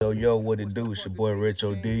Yo, what it do? It's your boy Rich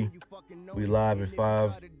OD. We live at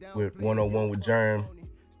 5 with 101 with Germ.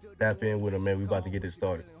 Tap in with him, man. We about to get it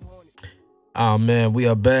started. Oh man, we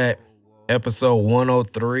are back. Episode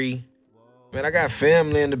 103. Man, I got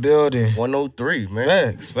family in the building. 103,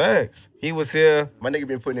 man. Facts. He was here. My nigga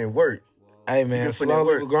been putting in work. Hey man,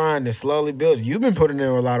 slowly grinding, slowly building. You've been putting in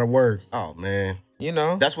a lot of work. Oh man. You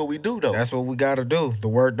know. That's what we do though. That's what we gotta do. The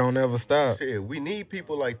work don't ever stop. Shit, we need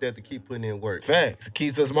people like that to keep putting in work. Facts. It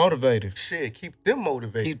keeps us motivated. Shit, keep them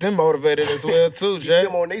motivated. Keep them motivated as well too, Jay.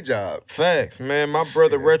 Keep them on their job. Facts, man. My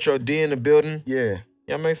brother Retro D in the building. Yeah.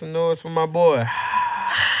 Y'all make some noise for my boy.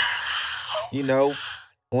 You know,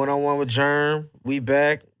 101 with Germ. We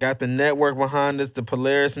back. Got the network behind us, the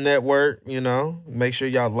Polaris Network. You know, make sure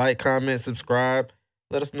y'all like, comment, subscribe.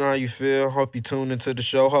 Let us know how you feel. Hope you tune into the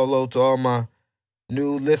show. Hello to all my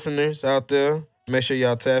new listeners out there. Make sure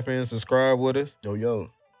y'all tap in and subscribe with us. Yo.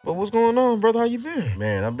 But what's going on, brother? How you been?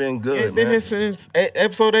 Man, I've been good, You been here since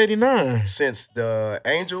episode 89. Since the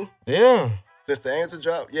Angel? Yeah. Since the Angel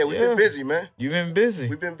dropped? Yeah, we've been busy, man. You've been busy.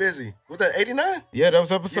 We've been busy. Was that 89? Yeah, that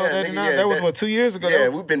was episode 89. Nigga, that was what, 2 years ago? Yeah, that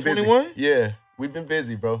was we've been 21? busy. Yeah, we've been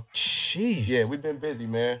busy, bro. Sheesh. Yeah, we've been busy,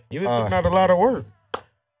 man. You've been putting out a lot of work.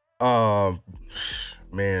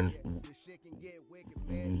 Man,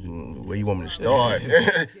 where you want me to start?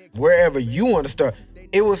 Wherever you want to start.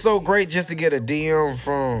 It was so great just to get a DM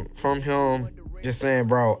from him, just saying,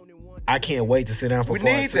 bro, I can't wait to sit down for we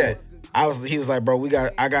part need two. that. He was like, bro,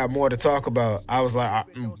 I got more to talk about. I was like,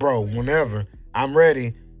 bro, whenever I'm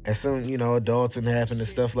ready. As soon, adulting happen and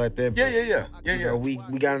stuff like that. Yeah. You know, we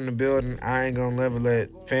got in the building. I ain't gonna never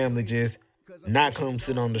let family just not come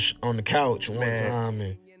sit on the couch one time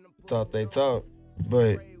and talk they talk.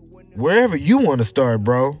 But wherever you want to start,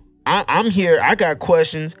 bro, I'm here. I got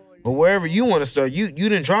questions, but wherever you want to start, you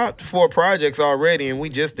done dropped 4 projects already, and we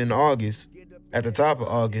just in August, at the top of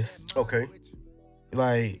August. Okay.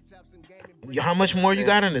 Like, how much more you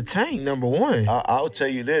got in the tank? Number one. I'll tell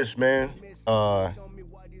you this, man.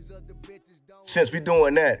 Since we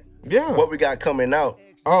doing that, what we got coming out?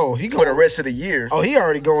 Oh, for the rest of the year. Oh, he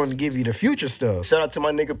already going to give you the future stuff. Shout out to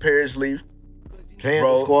my nigga Paris Lee.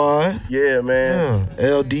 Vandal Squad. Yeah, man. Yeah.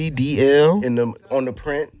 LDDL. On the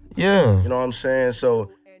print. Yeah. You know what I'm saying?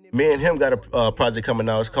 So me and him got a project coming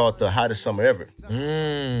out. It's called The Hottest Summer Ever.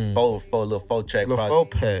 Little 4-track little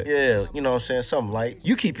project. 4-pack. Yeah, you know what I'm saying? Something light.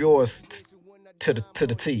 You keep yours to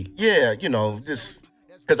the T. Yeah, just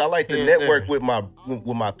because I like to network with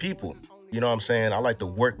my people. You know what I'm saying? I like to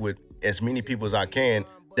work with as many people as I can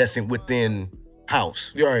that's within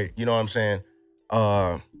house. Right. You know what I'm saying?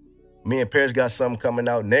 Me and Paris got something coming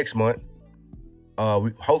out next month.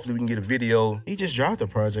 Hopefully we can get a video. He just dropped a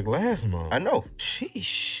project last month. I know.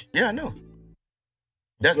 Sheesh. Yeah, I know.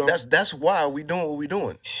 That's why we doing what we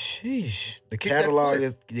doing. Sheesh. The catalog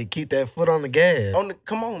is they keep that foot on the gas.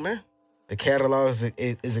 Come on, man. The catalog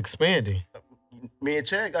is expanding. Me and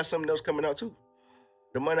Chad got something else coming out too.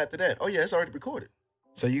 The month after that. Oh yeah, it's already recorded.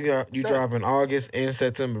 So you dropping August and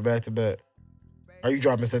September back to back. Are you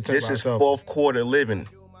dropping September? This is fourth quarter living.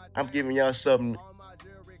 I'm giving y'all something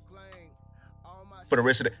for the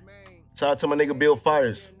rest of the. Shout out to my nigga Bill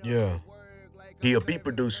Fires. Yeah. He a beat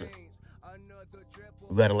producer.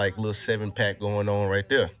 We got a little 7-pack going on right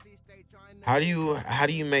there. How do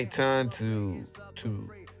you make time to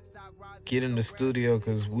get in the studio?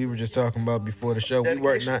 Because we were just talking about before the show. Dedication. We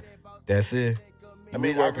work not. That's it. I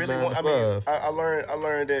learned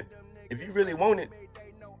that if you really want it,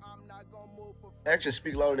 actions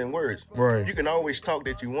speak louder than words. Right. You can always talk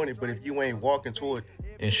that you want it, but if you ain't walking toward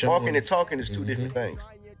and showing, walking and talking is two different things.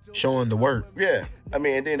 Showing the work. Yeah. And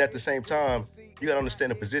then at the same time, you gotta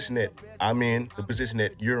understand the position that I'm in, the position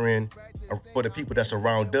that you're in, for the people that's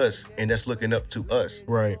around us and that's looking up to us.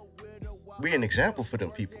 Right. We're an example for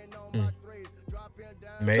them people.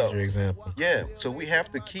 Major example. Yeah. So we have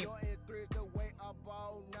to keep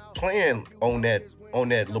playing on that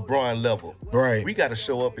LeBron level. Right. We got to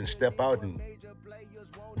show up and step out and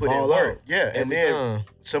put Ball in work. out. Yeah. And Every then time.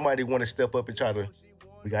 somebody want to step up and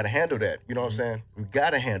we got to handle that. You know what I'm saying? We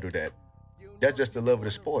got to handle that. That's just the love of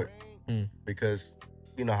the sport. Because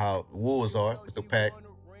you know how Wolves are with the pack.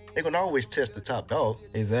 They're going to always test the top dog.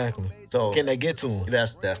 Exactly. So can they get to him?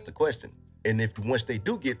 That's the question. And if once they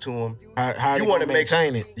do get to him, how you want to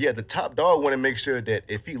maintain it? Yeah, the top dog want to make sure that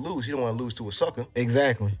if he lose, he don't want to lose to a sucker.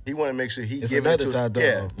 Exactly. He want to make sure it's give another it to top dog.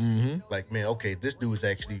 Yeah. Mm-hmm. Like, man, okay, this dude is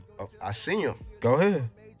actually. I see him. Go ahead.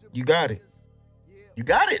 You got it. You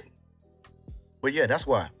got it. But yeah, that's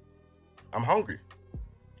why I'm hungry.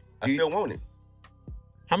 I still want it.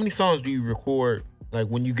 How many songs do you record? Like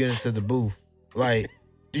when you get into the booth, like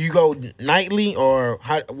do you go nightly or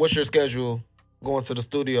what's your schedule going to the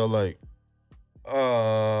studio like?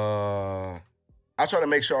 I try to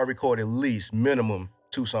make sure I record at least minimum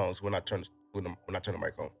 2 songs when I turn the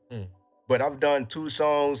mic on. But I've done 2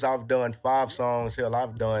 songs, I've done 5 songs, hell,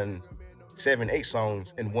 I've done 7, 8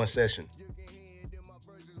 songs in one session.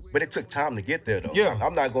 But it took time to get there though. Yeah.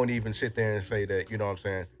 I'm not going to even sit there and say that, you know what I'm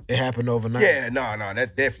saying? It happened overnight. Yeah, no,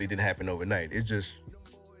 that definitely didn't happen overnight. It's just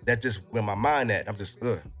that just where my mind at. I'm just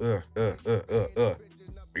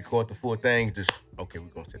record the full thing. Just okay, we're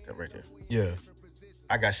gonna set that right there. Yeah.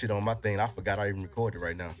 I got shit on my thing. I forgot I even recorded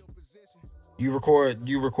right now. You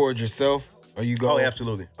record yourself, or you go? Oh,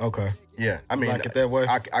 absolutely. Okay. Yeah, I mean, like it that way.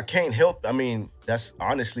 I can't help. I mean, that's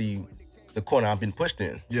honestly the corner I've been pushed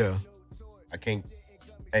in. Yeah. I can't.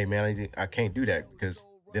 Hey man, I can't do that because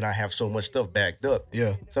then I have so much stuff backed up.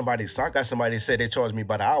 Yeah. I got somebody that said they charged me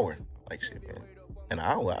by the hour. Like shit, man. An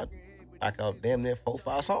hour, I knock out damn near 4,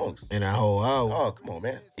 5 songs. In that whole hour. Oh, come on,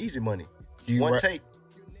 man. Easy money. You One take,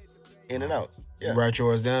 in and out. Yeah. You write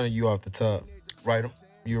yours down, or you off the top? Write them.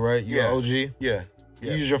 You write? You Yeah. an OG? Yeah.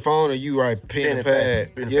 You use your phone, or you write pen and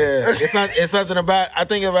pad? Pen and Yeah. pad. It's something about. I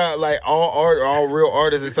think about like all real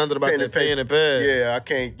artists. It's something about that pen and pad. Yeah, I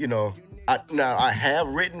can't. You know, I have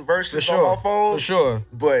written verses For sure. on my phone. For sure.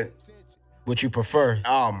 But what you prefer?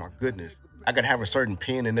 Oh my goodness, I gotta have a certain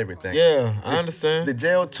pen and everything. Yeah, I understand. The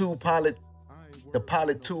Gel 2 Pilot, the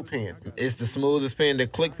Pilot 2 pen. It's the smoothest pen, the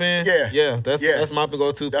click pen. Yeah, that's my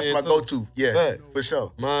go-to. That's pen my too. go-to. Yeah, Fact. for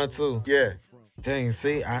sure. Mine too. Yeah. Dang,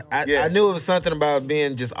 see, I knew it was something about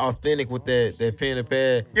being just authentic with that pen and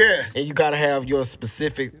pad. Yeah. And you gotta have your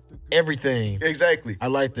specific everything. Exactly. I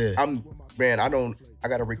like that. I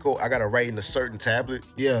gotta record. I gotta write in a certain tablet.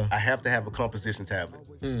 Yeah. I have to have a composition tablet.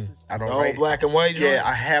 I don't The write old black and white joint? Yeah,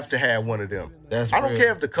 I have to have one of them. That's I don't real.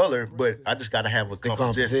 care if the color, but I just gotta have a The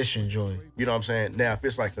composition. composition joint. You know what I'm saying? Now, if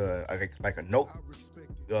it's like a note,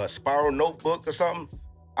 spiral notebook or something,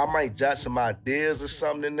 I might jot some ideas or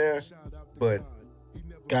something in there. But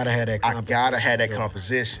Gotta have that I composition. gotta have that joint.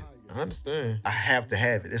 composition. I understand. I have to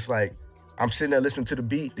have it. It's like I'm sitting there listening to the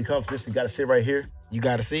beat. The composition gotta sit right here, You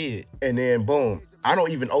gotta see it. and then boom. I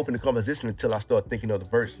don't even open the composition until I start thinking of the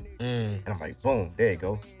verse. And I'm like, boom, there you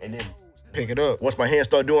go. And then Pick it up. once my hands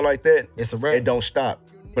start doing like that, It's a wrap. it don't stop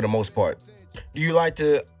for the most part. Do you like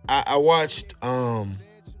to? I watched.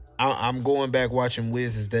 I'm going back watching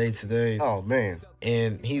Wiz's Day today, Oh man.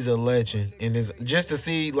 and he's a legend. And is just to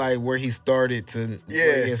see like where he started to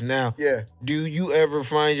where he is now. Yeah. Do you ever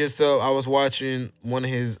find yourself? I was watching one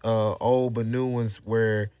of his old but new ones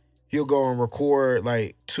where he'll go and record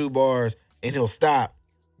like 2 bars, and he'll stop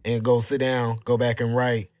and go sit down, go back and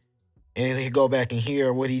write, and he'll go back and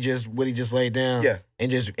hear what he just laid down. Yeah.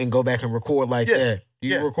 and go back and record like Yeah. that. Do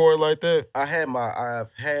you Yeah. record like that? I've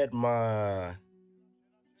had my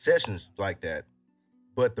sessions like that,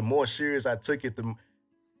 but the more serious I took it,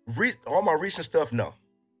 all my recent stuff, no.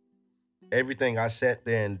 Everything I sat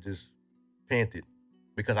there and just penned it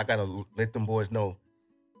because I gotta let them boys know.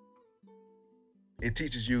 It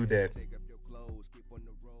teaches you that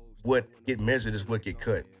what get measured is what get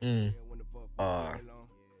cut.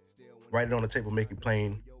 Write it on the table, make it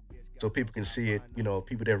plain, so people can see it. You know,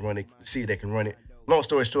 people that run it, see it, they can run it. Long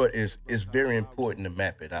story short, it's very important to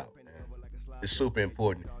map it out, man. It's super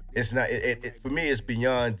important. It's not. It for me, it's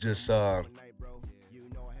beyond just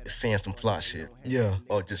saying some fly shit. Yeah.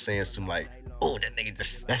 Or just saying some like, oh, that nigga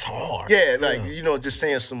just. That's hard. Yeah, like you know, just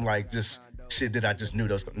saying some like just shit that I just knew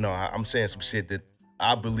that was. No, I'm saying some shit that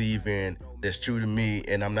I believe in, that's true to me,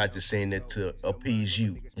 and I'm not just saying it to appease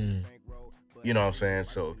you. You know what I'm saying?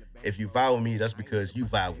 So if you vibe with me, that's because you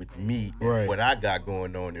vibe with me and Right. what I got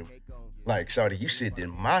going on. And like, shawty, you sit in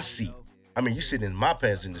my seat. I mean, you sit in my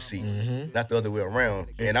passenger seat, not the other way around.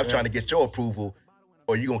 And I'm trying to get your approval,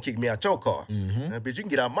 or you gonna kick me out your car. Bitch, you can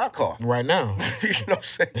get out my car. Right now. You know what I'm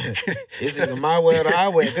saying? It's either my way or the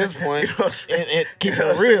highway at this point. You know what I'm saying? And keep You know it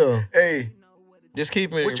what I'm saying? real. Hey, Just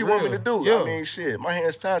keep it what you real. want me to do? Yeah. I mean, shit, my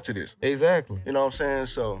hands tied to this. Exactly. You know what I'm saying?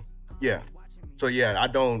 So, yeah.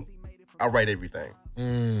 I write everything.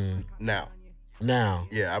 Now.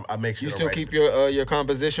 Yeah, I make sure You I still write keep it. your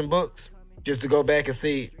composition books? Just to go back and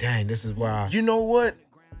see, dang, this is why. You know what?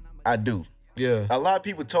 I do. Yeah. A lot of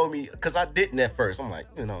people told me, because I didn't at first. I'm like,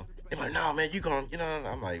 you know, they're like, no, man, you gonna, you know.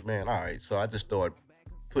 I'm like, man, all right. So I just started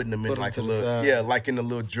putting them in Put 'em like to a the little, side. yeah, like in the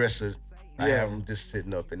little dresser. I Yeah. have them just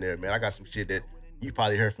sitting up in there, man. I got some shit that you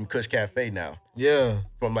probably heard from Kush Cafe now. Yeah.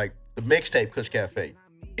 From like the mixtape Kush Cafe.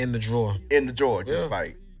 In the drawer. In the drawer, just Yeah.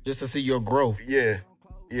 like, Just to see your growth. yeah.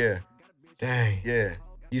 Dang. Yeah.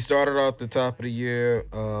 You started off the top of the year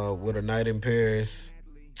with A Night in Paris.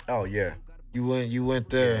 Oh, yeah. You went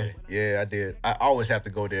there. Yeah, I did. I always have to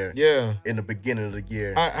go there. Yeah. In the beginning of the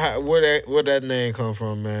year. Where that name come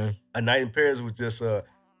from, man? A Night in Paris was just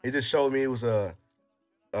it just showed me it was a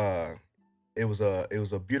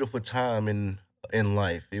beautiful time in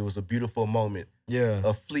life. It was a beautiful moment. Yeah.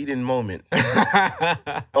 A fleeting moment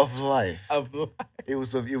of life. It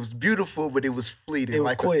was beautiful, but it was fleeting. It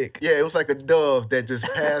was like quick. It was like a dove that just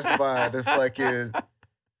passed by the fucking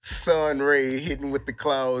sun ray hitting with the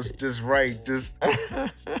clouds just right. Just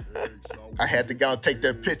I had to go and take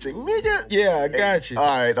that picture. Nigga. Yeah, I got you. All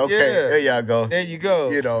right, okay. Yeah. There y'all go. There you go.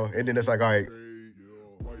 You know, and then it's like, all right.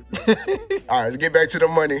 All right, let's get back to the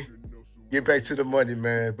money. Get back to the money,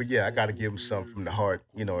 man. But yeah, I gotta give him something from the heart.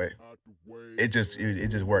 You know, it just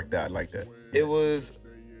worked out like that. It was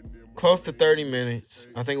close to 30 minutes.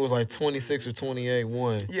 I think it was like 26 or 28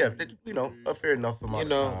 one. Yeah, you know, a fair enough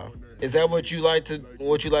amount of time. Is that what you like to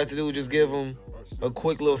do? Just give them a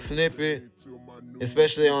quick little snippet,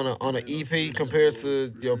 especially on an EP compared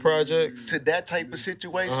to your projects? To that type of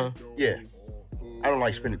situation, yeah. I don't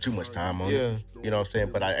like spending too much time on it. You know what I'm saying?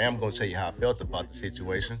 But I am going to tell you how I felt about the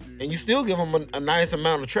situation. And you still give them a nice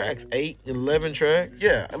amount of tracks, 8, 11 tracks.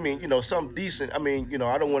 Yeah, I mean, you know, something decent. I mean, you know,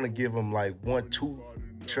 I don't want to give them like 1, 2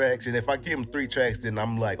 tracks. And if I give them 3 tracks, then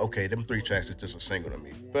I'm like, okay, them 3 tracks is just a single to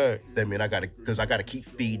me. Facts. That mean I got to keep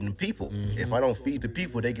feeding the people. Mm-hmm. If I don't feed the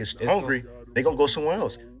people, they get hungry. They going to go somewhere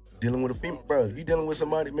else. Dealing with a female, bro, if you dealing with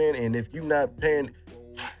somebody, man, and if you not paying,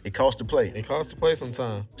 it costs to play. It costs to play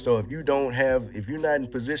sometimes. So if you're not in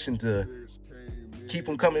position to keep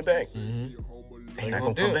them coming back, they're not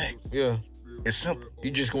gonna come back. Yeah, it's simple.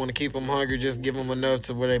 You just want to keep them hungry, just give them enough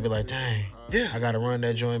to where they be like, dang, yeah, I gotta run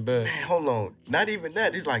that joint back. Man, hold on, not even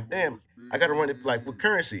that. He's like, damn, I gotta run it like with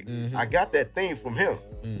Currency. I got that thing from him.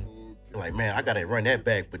 Like, man, I gotta run that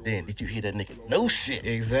back. But then, did you hear that nigga? No shit.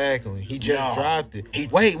 Exactly. He just dropped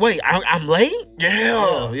it. Wait, I'm late?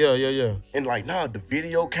 Yeah. And like, nah, the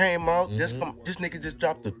video came out. This nigga just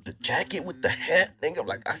dropped the jacket with the hat thing. I'm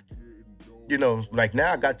like, you know, like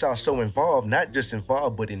now I got y'all so involved, not just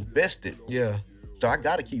involved, but invested. Yeah. So I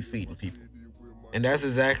gotta keep feeding people. And that's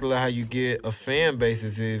exactly how you get a fan base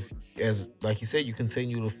is if, as like you said, you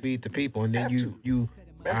continue to feed the people. And then you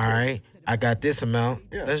all right, I got this amount.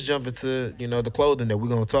 Yeah. Let's jump into, you know, the clothing that we're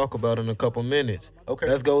going to talk about in a couple minutes. Okay.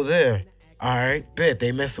 Let's go there. All right, bet.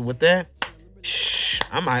 They messing with that. Shh.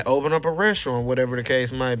 I might open up a restaurant, whatever the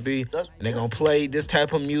case might be. And they're going to play this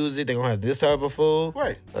type of music. They're going to have this type of food.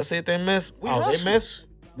 Right. Let's see if they mess.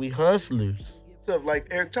 We hustlers. So like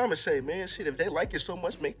Eric Thomas say, man, shit, if they like it so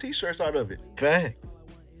much, make T-shirts out of it. Fact.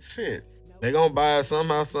 Shit. They going to buy it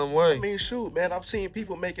somehow, some way. I mean, shoot, man, I've seen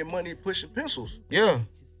people making money pushing pencils. Yeah.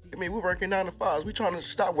 I mean, we're working 9 to 5s. We're trying to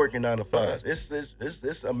stop working 9 to 5s.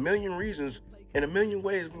 It's a million reasons and a million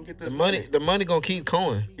ways we can get this money. The money gonna keep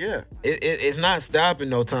going. Yeah. It's not stopping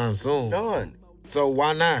no time soon. None. So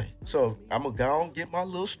why not? So I'm gonna go and get my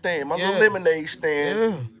little stand, my little lemonade stand.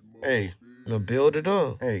 Yeah. Hey. Now build it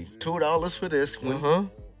up. Hey, $2 for this one.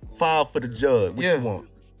 $5 for the jug. What you want?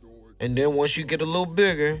 And then once you get a little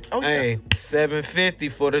bigger, hey,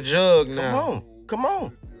 $7.50 for the jug now. Come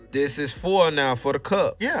on. This is $4 now for the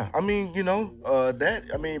cup. Yeah, I mean, you know,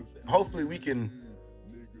 hopefully we can.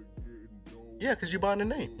 Yeah, because you're buying the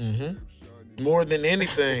name. Mm-hmm. More than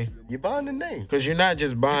anything. You're buying the name. Because you're not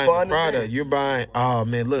just buying the product. You're buying, oh,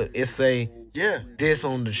 man, look, it say this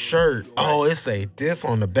on the shirt. Right. Oh, it say this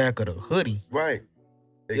on the back of the hoodie. Right.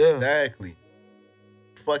 Exactly.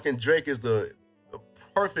 Fucking Drake is the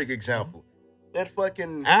perfect example. That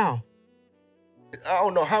fucking... Ow. I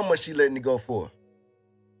don't know how much she letting it go for.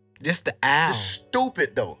 Just the owl. Just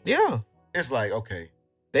stupid though. Yeah. It's like, okay.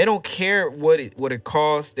 They don't care what it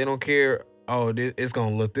costs. They don't care. Oh, it's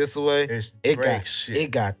gonna look this way.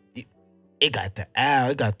 It got the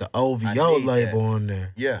owl. It got the OVO label on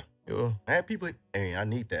there. Yeah. I had people. Hey, I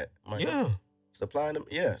need that. Like, supplying them.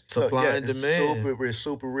 Yeah. Supply and demand.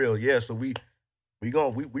 Super real. Yeah. So we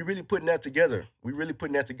really putting that together.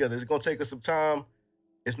 It's gonna take us some time.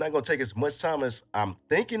 It's not gonna take as much time as I'm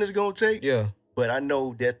thinking it's gonna take. Yeah. But I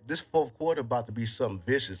know that this fourth quarter about to be something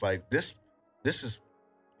vicious. Like this is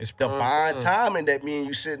divine timing that me and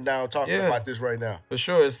you sitting down talking about this right now. For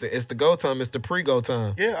sure, it's the go time. It's the pre-go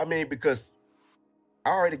time. Yeah, I mean, because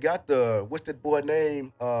I already got what's that boy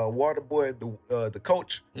name? Water boy, the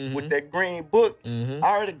coach with that green book. I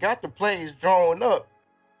already got the plays drawn up.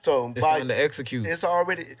 So it's time to execute. It's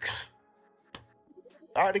already.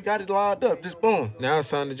 I already got it lined up. Just boom. Now it's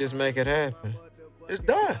time to just make it happen. It's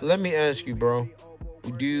done. Let me ask you, bro.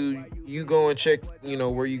 Do you go and check, you know,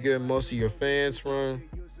 where you get most of your fans from?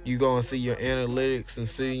 You go and see your analytics and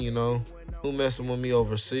see, you know, who messing with me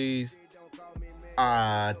overseas?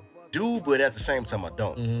 do, but at the same time, I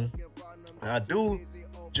don't. Mm-hmm. I do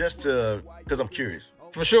just because I'm curious.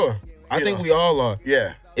 For sure. I think we all are.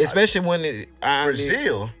 Yeah. Especially when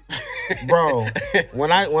Brazil. Bro,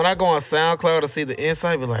 when I go on SoundCloud to see the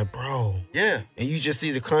insight, be like, bro. Yeah. And you just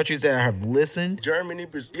see the countries that have listened. Germany,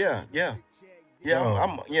 Brazil. Yeah.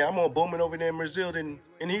 I'm more booming over there in Brazil than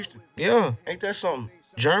in Houston. Yeah. Ain't that something?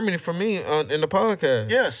 Germany for me in the podcast.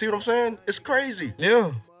 Yeah, see what I'm saying? It's crazy.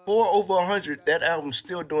 Yeah. 4 over 100, that album's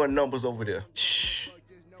still doing numbers over there.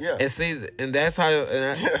 Yeah. And see, and that's how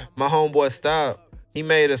my homeboy Stop, he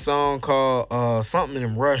made a song called something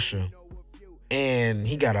in Russia. And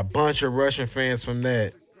he got a bunch of Russian fans from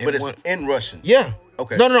that. And but it's in Russian. Yeah.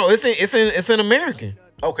 Okay. No. It's in American.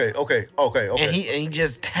 Okay. And he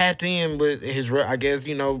just tapped in with his, I guess,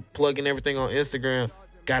 plugging everything on Instagram.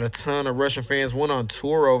 Got a ton of Russian fans. Went on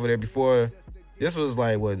tour over there before. This was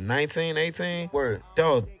like, what, 19, 18? Word.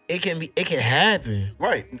 Dog, it can happen.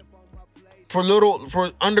 Right. For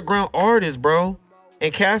underground artists, bro.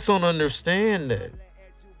 And cats don't understand that.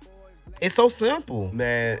 It's so simple.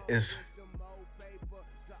 Man,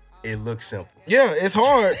 it looks simple. Yeah, it's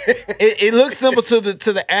hard. it looks simple to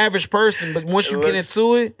the average person, but once you get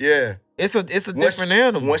into it, yeah, it's a different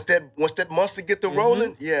animal. Once that monster get the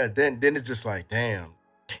rolling, yeah, then it's just like, damn.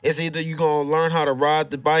 It's either you gonna learn how to ride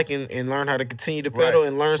the bike and learn how to continue to pedal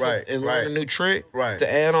and learn learn a new trick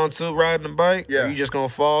to add on to riding the bike, or you just gonna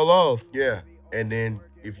fall off. Yeah, and then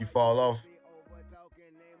if you fall off,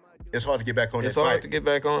 it's hard to get back on. It's hard to get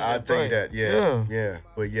back on. I'll tell you that. Yeah.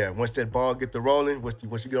 But yeah, once that ball get the rolling, once you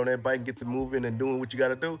get on that bike and get to moving and doing what you got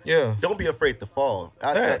to do, don't be afraid to fall.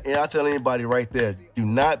 I tell anybody right there, do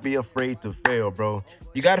not be afraid to fail, bro.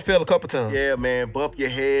 You got to fail a couple times. Yeah, man. Bump your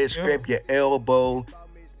head, scrape your elbow,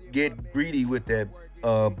 get greedy with that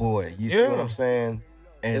boy. You see what I'm saying?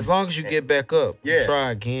 And as long as you get back up,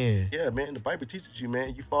 try again. Yeah, man. The Bible teaches you,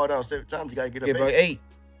 man. You fall down 7 times, you got to get up back 8.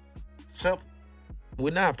 Simple.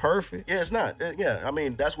 We're not perfect. Yeah, it's not. Yeah, I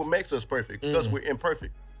mean, that's what makes us perfect because we're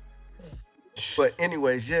imperfect. But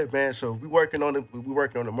anyways, yeah, man. So we working on it. We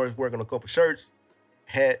working on the merch, working on a couple shirts,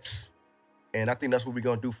 hats, and I think that's what we're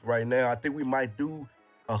gonna do for right now. I think we might do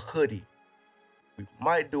a hoodie.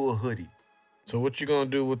 So what you gonna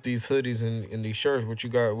do with these hoodies and these shirts? What you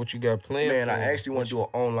got planned? Man, I actually want to do an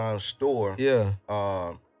online store. Yeah.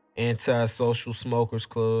 Anti-Social Smokers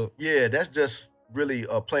Club. Yeah, that's just really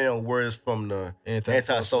a play on words from the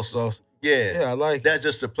anti-social. Yeah, I like it. That's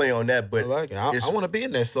just a play on that, but I like it. I want to be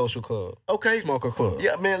in that social club. Okay. Smoker club.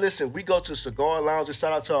 Yeah, man, listen, we go to cigar lounges.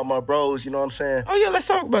 Shout out to all my bros, you know what I'm saying? Oh, yeah, let's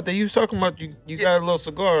talk about that. You was talking about you got a little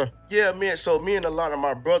cigar. Yeah, man, so me and a lot of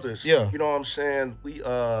my brothers, you know what I'm saying? We,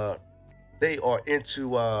 they are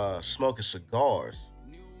into smoking cigars.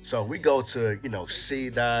 So we go to,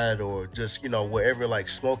 C-Dot or just, wherever like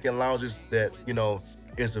smoking lounges that,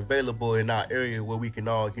 is available in our area where we can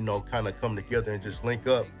all, kind of come together and just link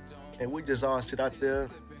up. And we just all sit out there,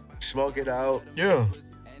 smoke it out. Yeah.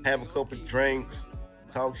 Have a couple drinks,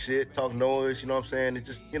 talk shit, talk noise, you know what I'm saying? It's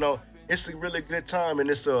just, it's a really good time. And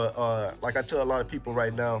it's like I tell a lot of people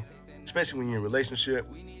right now, especially when you're in a relationship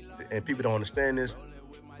and people don't understand this,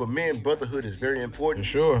 for men, brotherhood is very important.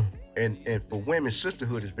 For sure. And for women,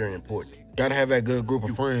 sisterhood is very important. Gotta have that good group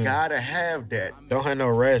of friends. Gotta have that. Don't have no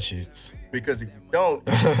ratchets. Because if you don't,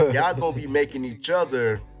 y'all gonna be making each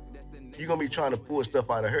other, you're gonna be trying to pull stuff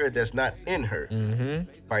out of her that's not in her. Mm-hmm.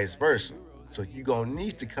 Vice versa. So you gonna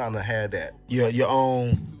need to kind of have that. Your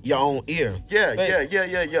own ear. Yeah.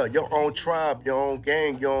 Your own tribe, your own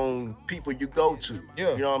gang, your own people you go to.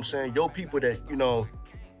 Yeah. You know what I'm saying? Your people that,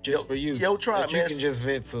 just for you. Your tribe, that you can just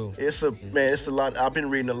vent to. It's a lot. I've been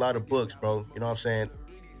reading a lot of books, bro. You know what I'm saying?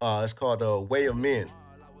 It's called Way of Men.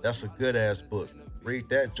 That's a good ass book. Read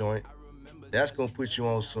that joint. That's gonna put you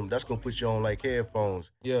on like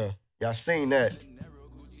headphones. Yeah. Y'all seen that?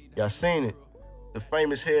 Y'all seen it? The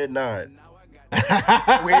famous head nod.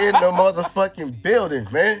 We're in the motherfucking building,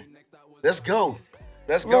 man. Let's go.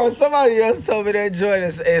 Bro, somebody else told me that joint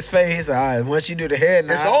is face. All right, once you do the head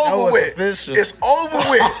nod, it's over with. Official. It's over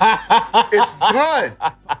with. It's done.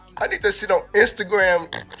 I need that shit on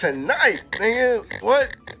Instagram tonight, nigga.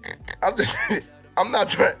 What? I'm not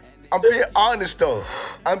trying. I'm being honest though.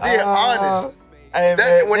 I'm being honest. Hey,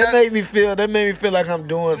 that made me feel like I'm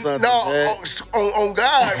doing something. No, on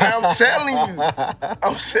God, man.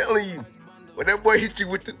 I'm telling you. When that boy hit you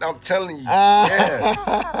with I'm telling you. Yeah.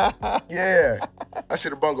 I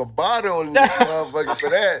should have brought a bottle on this motherfucker for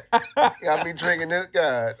that. Got me drinking this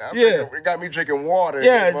guy. Got me drinking water.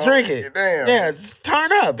 Yeah, drink it. Damn. Yeah,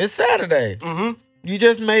 turn up. It's Saturday. Mm-hmm. You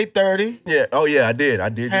just made 30. Yeah. Oh yeah, I did.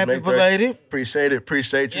 Just Happy make 30. belated.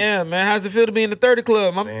 Appreciate you. Yeah, man. How's it feel to be in the 30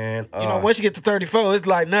 club? Man, you know, once you get to 34, it's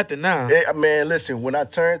like nothing now. Man, listen, when I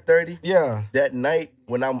turned 30, Yeah. that night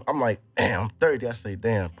when I'm like, damn, I'm 30. I say,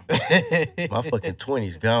 damn, my fucking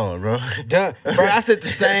 20's gone, bro. Done. Bro, I said the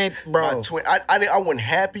same, bro. I wasn't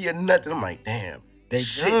happy or nothing. I'm like, damn,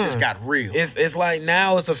 shit just got real. It's like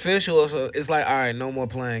now it's official. So it's like, all right, no more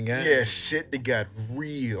playing games. Yeah, shit that got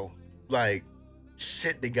real. Like,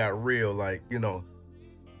 shit that got real. Like, you know.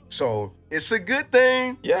 So it's a good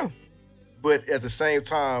thing. Yeah. But at the same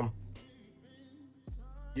time,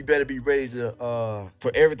 you better be ready to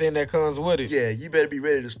for everything that comes with it. Yeah, you better be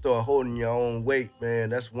ready to start holding your own weight, man.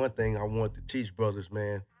 That's one thing I want to teach brothers,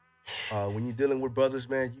 man. When you're dealing with brothers,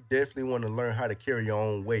 man, you definitely want to learn how to carry your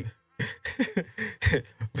own weight.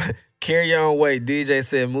 Carry your own weight. DJ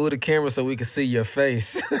said, move the camera so we can see your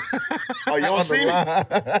face. Oh, you don't see me?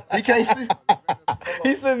 You can't see?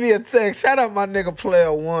 He sent me a text. Shout out my nigga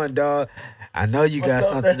Player One, dog. I know you got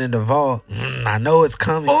something in the vault. I know it's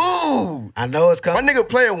coming. Ooh! I know it's coming. My nigga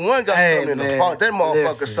Player One got something in the vault. That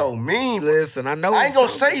motherfucker so mean. Listen, I know I ain't gonna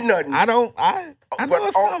say nothing. I know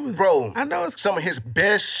it's coming. Bro, I know it's some of his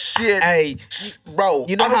best shit. Hey, bro.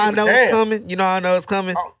 You know how I know it's coming? You know how I know it's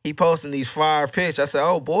coming? He posting these fire pics. I said,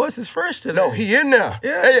 oh, boys, it's fresh today. No, he in there.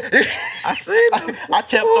 Yeah. I seen him. I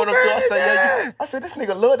kept on him too. I said, yeah. I said, this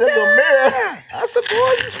nigga love that little mirror. I said,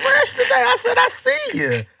 boys, it's fresh today. I said, I see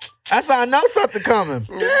you. That's how I know something coming.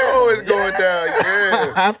 You know it's going down,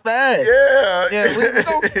 yeah. How fast? Yeah.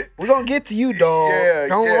 We're going to get to you, dog. Yeah,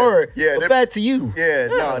 Don't worry. Yeah, back to you. Yeah,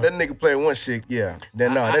 no, that nigga playing one shit, yeah.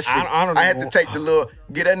 That shit. I don't know. I had to take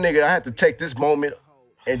I had to take this moment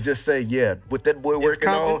and just say, yeah, with that boy working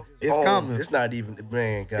on. It's coming. It's not even,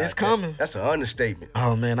 man, God. It's coming. That's an understatement.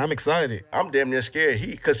 Oh, man, I'm excited. I'm damn near scared.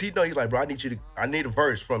 Because he know he's like, bro, I need a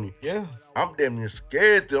verse from you. Yeah. I'm damn near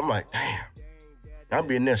scared. I'm like, damn. I'm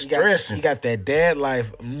being there stressing. He got that dad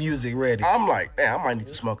life music ready. I'm like, man, I might need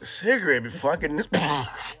to smoke a cigarette before I get in this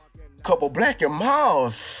couple Black and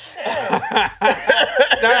Milds.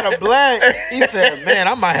 Not a black. He said, man,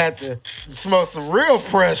 I might have to smoke some real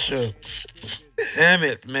pressure. Damn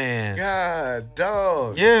it, man. God,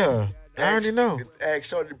 dog. Yeah. I already know. Ask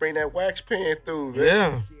Shorty to bring that wax pen through. Man.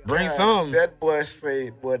 Yeah. Bring some. That boy,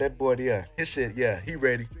 yeah. His shit, yeah, he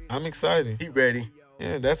ready. I'm excited. He ready.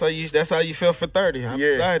 Yeah, that's how you feel for 30. I'm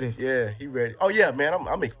excited. Yeah, he ready. Oh yeah, man,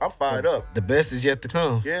 I'm fired up. The best is yet to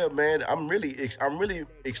come. Yeah, man, I'm really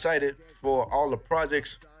excited for all the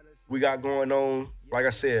projects we got going on. Like I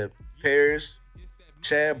said, Paris,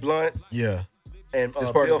 Chad Blunt. Yeah. And it's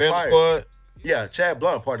part Bill of the Vandal Fire. Squad? Yeah, Chad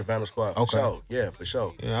Blunt part of Vandal Squad. Okay. For sure. Yeah, for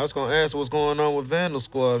sure. Yeah, I was gonna ask what's going on with Vandal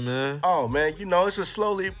Squad, man. Oh man, you know, it's just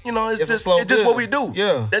it's just what we do.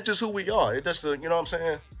 Yeah. That's just who we are. It's just you know what I'm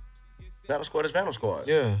saying? Vandal Squad is Vandal Squad.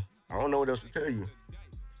 Yeah. I don't know what else to tell you.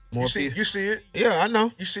 You see it. Yeah, I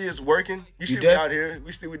know. You see it's working. You see we out here.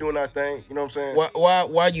 We still doing our thing. You know what I'm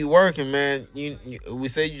saying? Why you working, man? We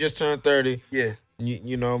say you just turned 30. Yeah.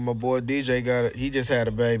 You know, my boy DJ he just had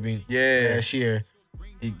a baby. Yeah. Last year.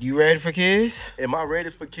 You ready for kids? Am I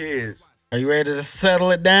ready for kids? Are you ready to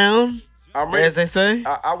settle it down? I'm ready. As they say?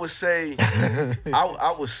 I would say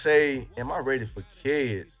I would say, am I ready for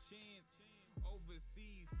kids?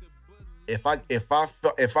 If I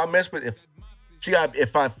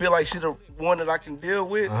feel like she's the one that I can deal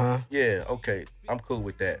with, yeah, okay, I'm cool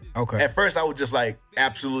with that. Okay. At first I was just like,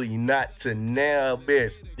 absolutely not, to now,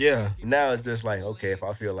 bitch. Yeah. Now it's just like, okay, if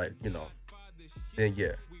I feel like, then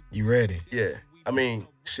yeah. You ready? Yeah. I mean,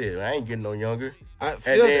 shit, I ain't getting no younger. I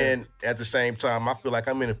feel then at the same time, I feel like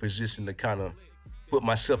I'm in a position to kind of put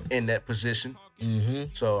myself in that position. Mm-hmm.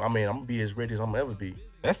 So, I mean, I'm going to be as ready as I'm going to ever be.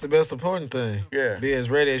 That's the most important thing. Yeah. Be as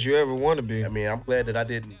ready as you ever want to be. I mean, I'm glad that I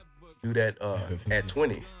didn't do that at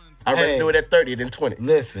 20. I'd rather do it at 30 than 20.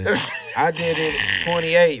 Listen, I did it at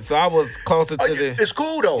 28, so I was closer to the... It's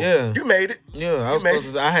cool, though. Yeah. You made it. Yeah, I was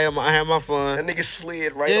closer. I had my fun. That nigga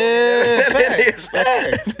slid right on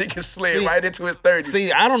that nigga slid right into his 30s.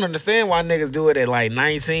 See, I don't understand why niggas do it at like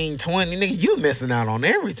 19, 20. Nigga, you missing out on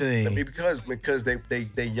everything. I mean, because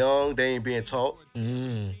they young, they ain't being taught,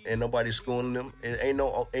 and nobody's schooling them. And ain't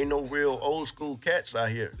no real old school cats out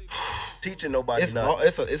here teaching nobody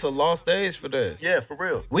nothing. It's a lost age for that. Yeah, for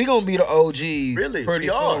real. We gonna be the OGs really pretty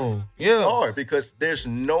we soon. Are. Yeah, we are, because there's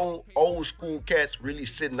no old school cats really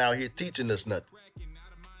sitting out here teaching us nothing.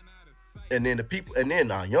 And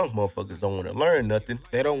then our young motherfuckers don't want to learn nothing.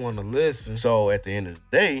 They don't want to listen. So at the end of the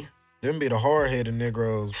day, them be the hard-headed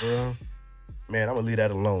Negroes, bro. Man, I'm gonna leave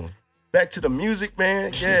that alone. Back to the music,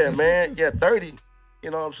 man. Yeah, man. Yeah, 30.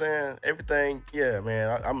 You know what I'm saying? Everything. Yeah,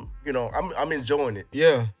 man. I'm enjoying it.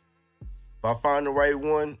 Yeah. If I find the right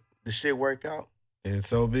one, the shit work out. And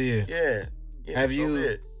so be it.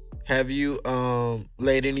 Yeah. Have you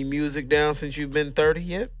laid any music down since you've been 30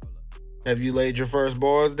 yet? Have you laid your first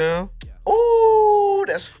bars down? Oh,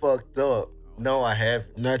 that's fucked up. No, I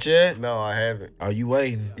haven't. Not yet? No, I haven't. Are you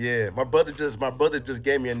waiting? Yeah, my brother just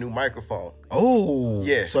gave me a new microphone. Oh,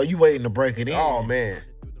 yeah. So you waiting to break it in? Oh man.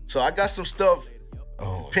 So I got some stuff,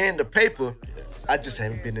 pen to paper. I just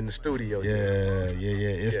haven't been in the studio yet. Yeah.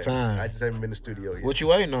 It's time. I just haven't been in the studio yet. What you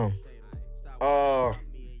waiting on?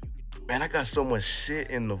 Man, I got so much shit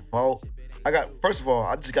in the vault. First of all,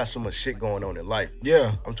 I just got so much shit going on in life.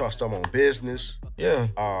 Yeah. I'm trying to start my own business. Yeah.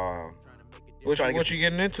 What you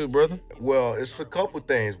getting into, brother? Well, it's a couple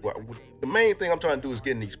things. The main thing I'm trying to do is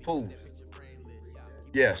getting these pools.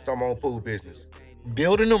 Yeah, start my own pool business.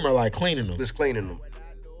 Building them or like cleaning them? Just cleaning them.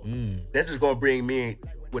 That's just gonna bring me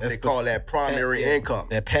what they call that primary income.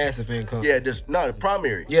 That passive income. Yeah, the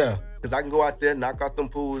primary. Yeah. Because I can go out there, knock out them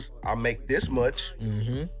pools. I make this much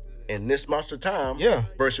in this much of time. Yeah.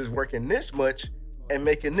 Versus working this much and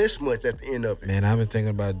making this much at the end of it. Man, I've been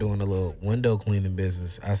thinking about doing a little window cleaning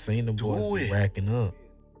business. I seen the boys be racking up.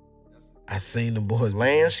 I seen the boys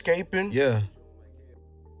landscaping. Yeah.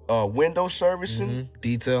 Window servicing.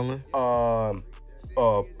 Detailing. Pools.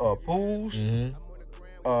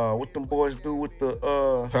 What them boys do with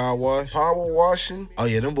the power washing. Oh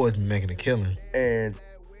yeah, them boys be making a killing. And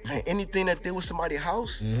man, anything that deal with somebody's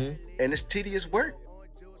house and it's tedious work.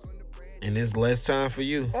 And it's less time for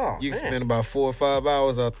you. Oh, you can man. spend about 4 or 5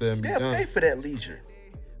 hours out there and be done. Pay for that leisure.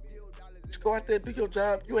 Just go out there, do your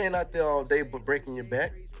job. You ain't out there all day but breaking your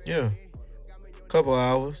back. Yeah. Couple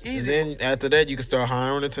hours. Easy. And then after that, you can start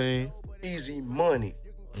hiring a team. Easy money.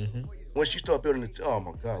 Once you start building oh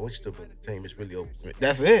my God, once you start building the team, it's really over.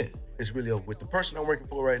 That's it. It's really over. With the person I'm working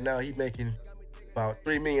for right now, he's making about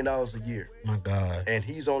 $3 million a year. My God. And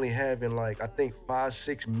he's only having I think 5,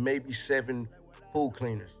 6, maybe 7 pool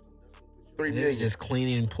cleaners. $3 million. This is just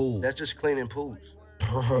cleaning pools. That's just cleaning pools.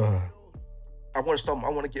 Bruh. I want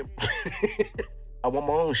to get I want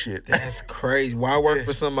my own shit. That's crazy. Why work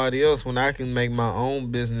for somebody else when I can make my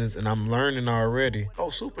own business and I'm learning already? Oh,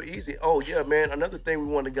 super easy. Oh yeah, man. Another thing we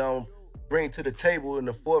want to go bring to the table in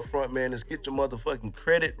the forefront, man, is get your motherfucking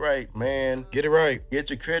credit right, man. Get it right. Get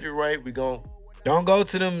your credit right. Don't go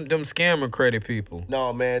to them scammer credit people.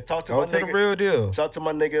 No, man. Talk to go to the real deal. Talk to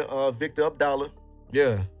my nigga Victor Abdallah.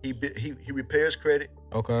 Yeah. He repairs credit.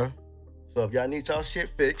 Okay. So if y'all need y'all shit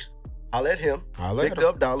fixed, I'll let him. Victor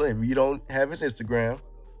Abdallah. If you don't have his Instagram,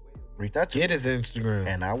 reach out to Get his Instagram.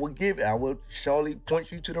 And I will surely point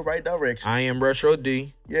you to the right direction. I am Retro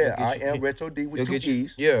D. Yeah, I am Retro D with 2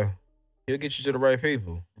 E's. Yeah. He'll get you to the right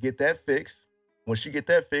people. Get that fixed. Once you get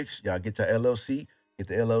that fixed, y'all get your LLC, get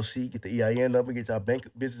the EIN number, get your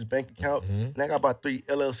business bank account. And I got about 3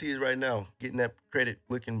 LLCs right now, getting that credit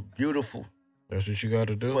looking beautiful. That's what you got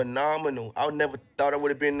to do. Phenomenal. I never thought I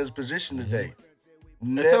would have been in this position today.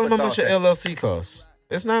 Tell them how much your LLC costs.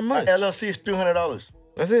 It's not much. My LLC is $300.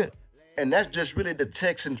 That's it. And that's just really the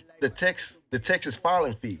Texas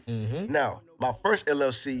filing fee. Now, my first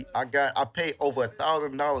LLC, I paid over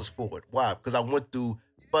 $1,000 for it. Why? Because I went through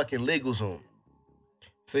fucking LegalZoom.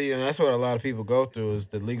 See, and that's what a lot of people go through is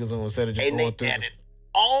the LegalZoom instead of just going through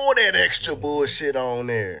all that extra bullshit on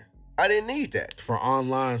there. I didn't need that for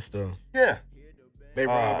online stuff. Yeah, they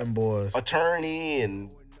robbing boys, attorney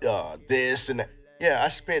and this and that. Yeah, I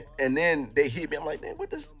spent, and then they hit me. I'm like, man,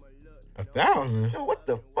 what this? $1,000? Yo, what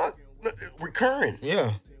the fuck? Recurring.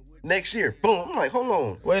 Yeah. Next year, boom. I'm like, hold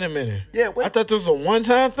on. Wait a minute. Yeah, I thought this was a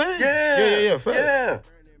one-time thing. Yeah. Fair. Yeah.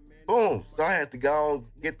 Boom. So I had to go and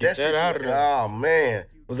get that shit out of there. Oh man.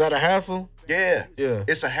 Was that a hassle? Yeah. Yeah.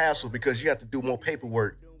 It's a hassle because you have to do more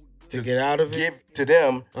paperwork to get out of it. Give to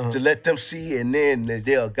them to let them see, and then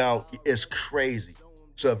they'll go. It's crazy.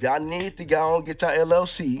 So if y'all need to go and get your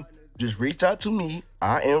LLC, just reach out to me.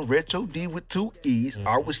 I am Retro D with 2 E's.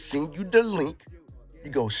 I will send you the link. You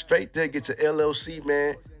go straight there, get your LLC,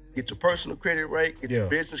 man. Get your personal credit right. Get your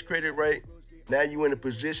business credit right. Now you in a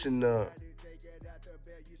position to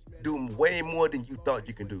do way more than you thought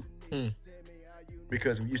you can do.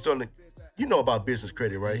 Because when you're starting to, you know about business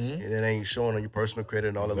credit, right? And it ain't showing on your personal credit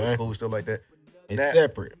and all that other cool stuff like that. It's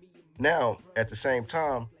separate. Now, at the same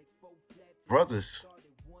time, brothers,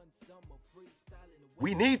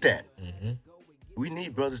 we need that. We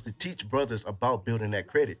need brothers to teach brothers about building that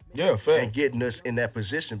credit. Yeah, fair. And getting us in that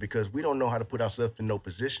position because we don't know how to put ourselves in no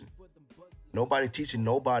position. Nobody teaching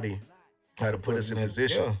nobody how to put us in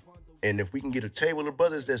position. Yeah. And if we can get a table of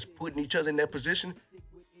brothers that's putting each other in that position,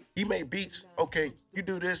 he made beats. Okay, you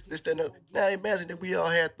do this, that, and that. Now imagine if we all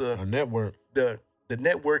had a network. The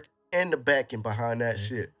network and the backing behind that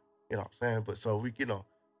shit. You know what I'm saying? But so we,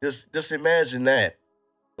 just imagine that.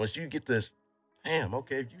 Once you get this, damn,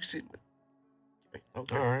 okay, if you sit with,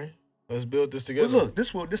 okay. All right. Let's build this Well, together. look,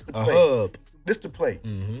 this the a play. hub. This the play.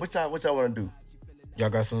 Mm-hmm. What y'all want to do? Y'all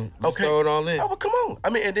got some? Let's Okay. throw it all in. Oh, well, come on. I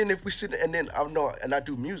mean, and then if we sit, and then I know, and I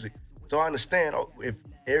do music, so I understand if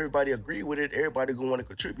everybody agree with it, everybody gonna want to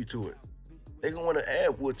contribute to it. They gonna want to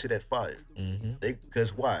add wood to that fire. Mm-hmm.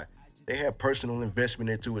 Because why? They have personal investment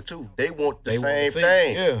into it too. They want the They wanna same see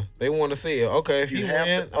thing. it. Yeah, they want to see it. Okay, if you have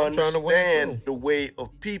win, to I'm trying to win understand too. the way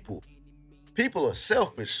of people. People are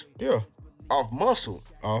selfish Yeah, off muscle.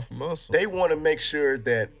 off muscle. They want to make sure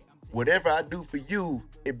that whatever I do for you,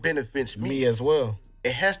 it benefits me. Me as well.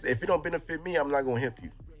 It has to. If it don't benefit me, I'm not gonna help you.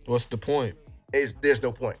 What's the point? There's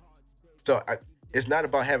no point. So it's not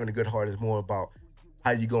about having a good heart. It's more about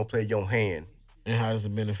how you gonna play your hand And how does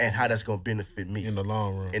it benefit and how that's gonna benefit me in the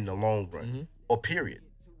long run? in the long run, or period.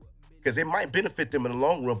 Because it might benefit them in the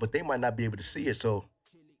long run, but they might not be able to see it. So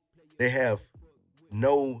they have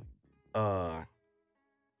no,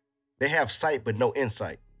 they have sight but no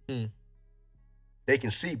insight. They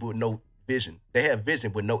can see but no vision. They have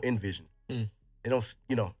vision but no envision. They don't,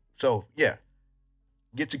 So yeah,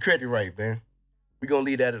 get your credit right, man. We're gonna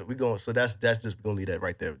leave that. So that's just we're gonna leave that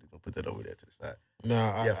right there. We're gonna put that over there to the side. No,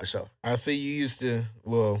 Yeah, for sure. I see you used to.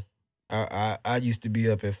 Well, I used to be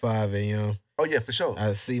up at 5 a.m. Oh yeah, for sure.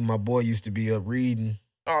 I see my boy used to be up reading.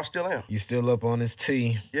 Oh, I still am. You still up on his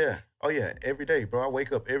tea? Yeah. Oh yeah. Every day, bro. I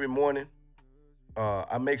wake up every morning.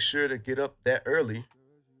 I make sure to get up that early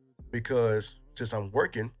because since I'm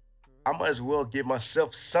working, I might as well give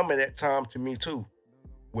myself some of that time to me too,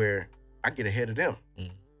 where I get ahead of them.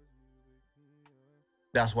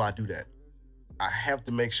 That's why I do that. I have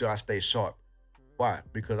to make sure I stay sharp. Why?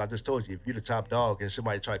 Because I just told you, if you're the top dog and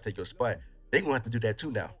somebody try to take your spot, they're gonna have to do that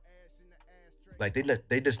too now. Like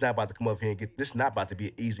they just not about to come up here and get this. Is not about to be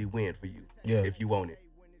an easy win for you. Yeah. If you want it,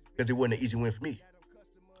 because it wasn't an easy win for me.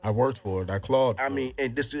 I worked for it. I clawed. For I mean,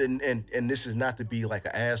 and this is not to be like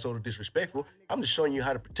an asshole or disrespectful. I'm just showing you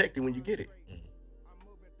how to protect it when you get it.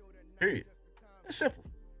 Period. It's simple.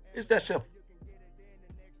 It's that simple.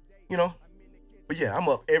 But yeah, I'm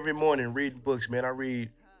up every morning reading books, man. I read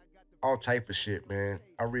all type of shit, man.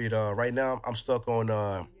 I read right now. I'm stuck on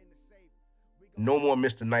No More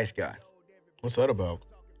Mr. Nice Guy. What's that about?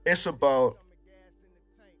 It's about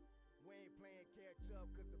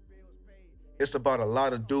a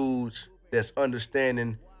lot of dudes that's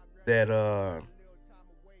understanding that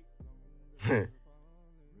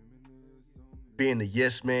being a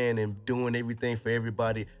yes man and doing everything for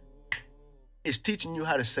everybody, it's teaching you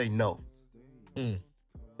how to say no. Then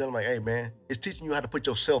I'm like, hey man, it's teaching you how to put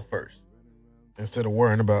yourself first. Instead of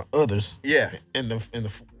worrying about others. Yeah. In the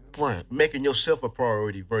front. Making yourself a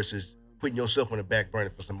priority versus putting yourself on the back burner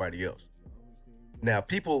for somebody else. Now,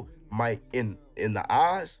 people might, in the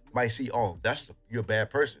eyes, might see, oh, you're a bad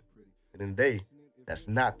person. And in the day, that's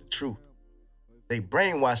not the truth. They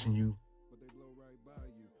brainwashing you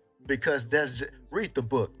because read the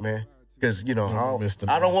book, man. Because,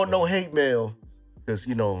 I don't want no hate mail because,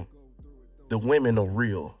 the women are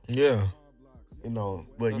real. Yeah.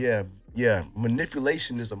 But yeah,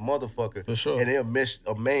 manipulation is a motherfucker. For sure. And it'll mess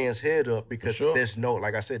a man's head up because sure. there's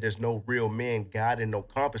no real man guiding no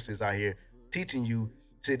compasses out here teaching you.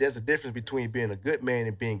 See, there's a difference between being a good man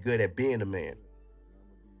and being good at being a man.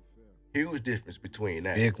 Huge difference between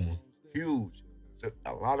that. Big one. Huge. So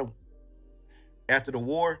a lot of, after the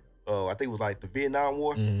war, I think it was like the Vietnam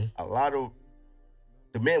War, a lot of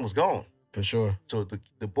the men was gone. For sure. So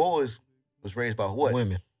the boys was raised by what?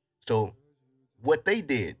 Women. So what they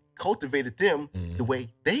did cultivated them the way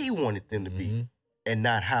they wanted them to be, and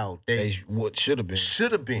not how they what should have been.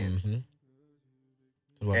 Should have been.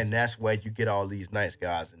 And that's why you get all these nice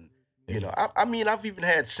guys, and I mean, I've even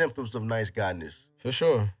had symptoms of nice guyness. For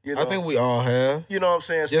sure. I think we all have. You know what I'm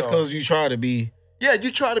saying? Just because you try to be. Yeah,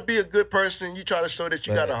 you try to be a good person. You try to show that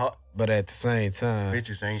you got a heart. But at the same time,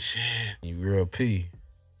 bitches ain't shit. You real P.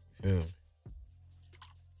 You feel me?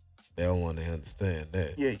 They don't want to understand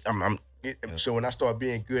that. Yeah, so when I start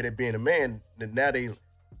being good at being a man, then now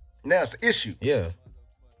it's an issue. Yeah.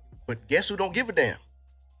 But guess who don't give a damn?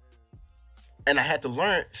 And I had to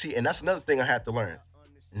learn, and that's another thing I had to learn,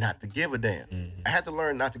 not to give a damn. I had to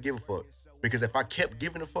learn not to give a fuck. Because if I kept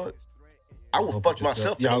giving a fuck, I would fuck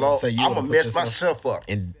myself in the long. I'm gonna mess myself up.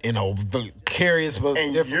 And the curious, but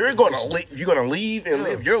and you're gonna leave and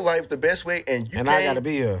live your life the best way, and I gotta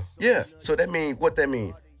be here. Yeah. So what that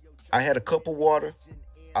means? I had a cup of water.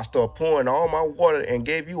 I started pouring all my water and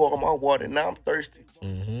gave you all my water. And now I'm thirsty.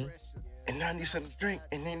 And now I need something to drink,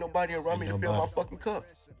 and ain't nobody around me to fill my fucking cup.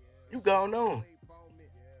 You gone on.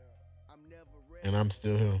 And I'm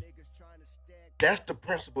still here. That's the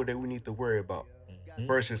principle that we need to worry about.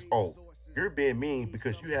 Versus, oh, you're being mean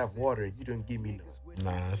because you have water and you didn't give me none.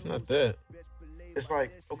 Nah, it's not that. It's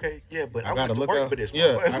like, okay, yeah, but I gotta went to look work out for this.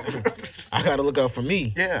 Yeah, I gotta look out for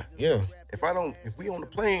me. Yeah. Yeah. If we on the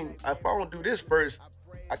plane, if I don't do this first,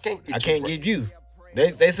 I can't get give you.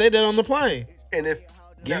 They say that on the plane. And if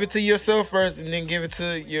give it to yourself first, and then give it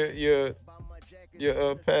to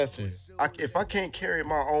your passenger. If I can't carry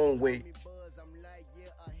my own weight,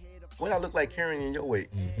 what I look like carrying your weight?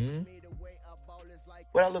 Mm-hmm.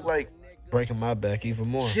 What I look like breaking my back even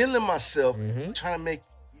more, killing myself, trying to make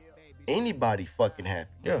anybody fucking happy.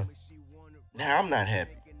 Yeah. Now I'm not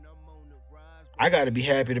happy. I got to be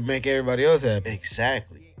happy to make everybody else happy.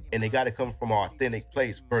 Exactly. And they got to come from an authentic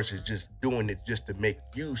place versus just doing it just to make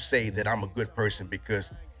you say that I'm a good person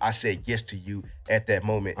because I said yes to you at that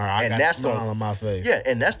moment. And that's a smile on my face. Yeah,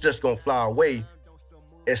 and that's just gonna fly away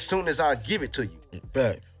as soon as I give it to you.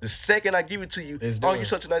 Facts. The second I give it to you, you're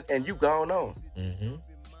such a nice, and you gone on. Mm-hmm.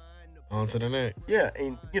 On to the next. Yeah,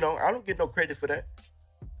 and I don't get no credit for that.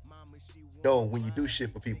 No, when you do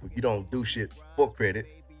shit for people, you don't do shit for credit.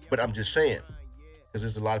 But I'm just saying, because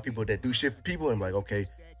there's a lot of people that do shit for people, and I'm like, okay,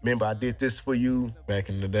 remember I did this for you back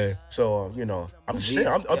in the day. So I'm just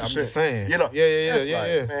saying. I'm just saying.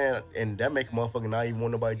 Yeah. Man, and that make a motherfucker not even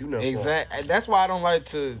want nobody to do nothing. Exactly. That's why I don't like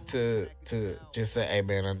to just say, hey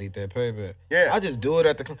man, I need that payback. Yeah. I just do it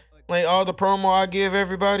at the like all the promo I give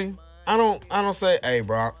everybody. I don't say, hey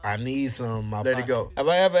bro, I need some. Let it go. Have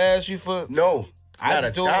I ever asked you for? No. Not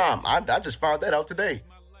a dime. I just found that out today.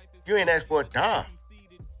 You ain't asked for a dime.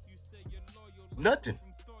 Nothing.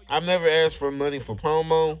 I've never asked for money for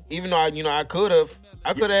promo, even though I could have.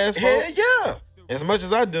 I could have asked for it. Yeah. As much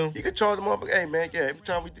as I do. You could charge the motherfucker, hey man, yeah, every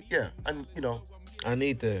time we do, yeah, I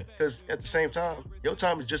need that. Because at the same time, your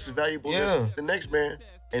time is just as valuable as the next man.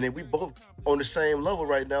 And then we both on the same level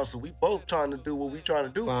right now, so we both trying to do what we trying to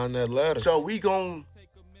do. Find that ladder. So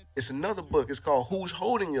it's another book. It's called Who's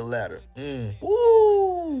Holding Your Ladder?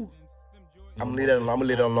 Woo! I'm gonna leave that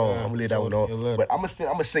alone. I'm gonna leave that one alone. But I'm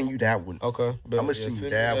gonna send you that one. Okay. I'm gonna send you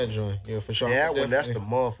that one. Joint. Yeah, for sure. That one, that's the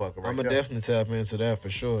motherfucker right I'm gonna definitely tap into that for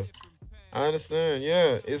sure. I understand.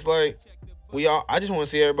 Yeah, it's like I just want to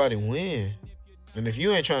see everybody win. And if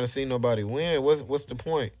you ain't trying to see nobody win, what's the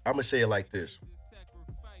point? I'm gonna say it like this: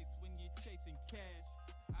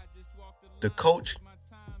 the coach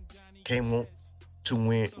can't want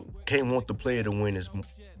the player to win as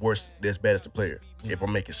bad as the player. If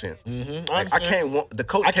I'm making sense, I can't want the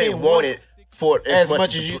coach. Can't want it for as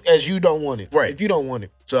much as you don't want it. Right? If you don't want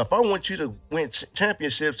it. So if I want you to win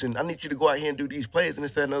championships and I need you to go out here and do these plays and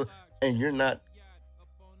this that and other, and you're not,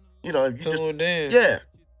 if you tuned in. Yeah.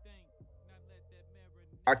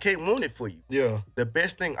 I can't want it for you. Yeah. The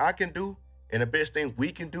best thing I can do and the best thing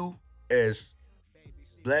we can do as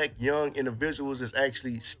Black young individuals is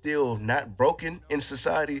actually still not broken in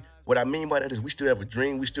society. What I mean by that is we still have a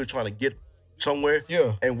dream. We still trying to get somewhere.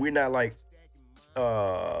 Yeah. And we're not like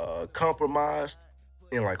compromised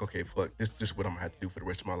and like, okay, fuck, this is what I'm gonna have to do for the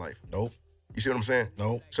rest of my life. Nope. You see what I'm saying?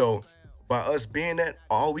 Nope. So by us being that,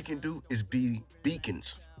 all we can do is be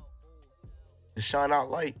beacons to shine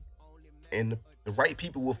out light, and the right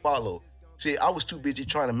people will follow. See, I was too busy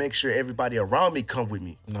trying to make sure everybody around me come with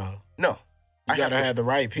me. No. I gotta have the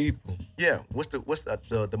right people. Yeah. What's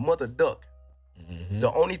the mother duck? Mm-hmm.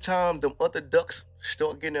 The only time the other ducks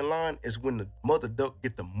start getting in line is when the mother duck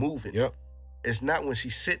get to moving. Yep. It's not when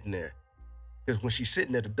she's sitting there. Because when she's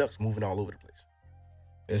sitting there, the duck's moving all over the place.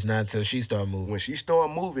 It's not until she start moving. When she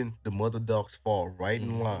start moving, the mother ducks fall right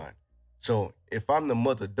in line. So if I'm the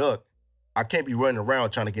mother duck, I can't be running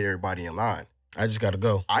around trying to get everybody in line. I just gotta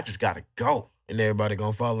go. And everybody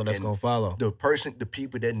gonna follow gonna follow. The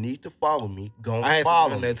people that need to follow me gonna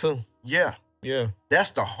follow me. That too. Yeah. Yeah.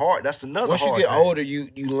 That's another Once hard you get thing. older,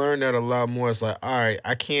 you learn that a lot more. It's like, all right,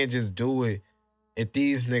 I can't just do it if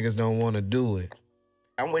these niggas don't want to do it.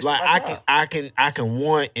 I'm wasting my time. I can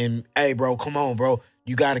want and hey bro, come on, bro.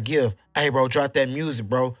 You gotta give. Hey bro, drop that music,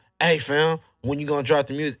 bro. Hey fam, when you gonna drop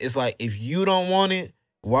the music? It's like if you don't want it,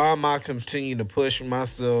 why am I continuing to push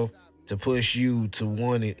myself to push you to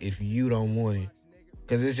want it if you don't want it?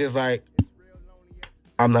 Cause it's just like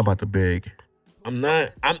I'm not about to beg.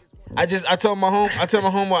 I told my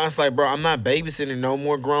homeboy, I was like, bro, I'm not babysitting no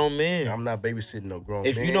more grown men. I'm not babysitting no grown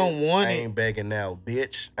if men. If you don't want I it, ain't begging now,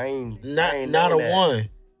 bitch. I ain't not a that. one.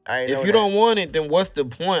 If you don't want it, then what's the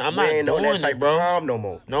point? I'm not doing that type it, bro. Of time no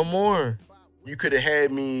more. No more. You could have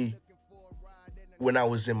had me when I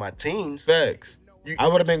was in my teens. Facts. I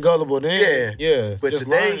would have been gullible then. Yeah. But just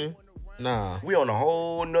today, learning. Nah. We on a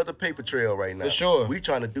whole nother paper trail right now. For sure. We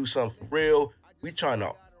trying to do something for real. We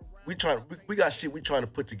got shit we trying to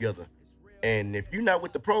put together. And if you're not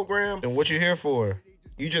with the program, Then what you here for?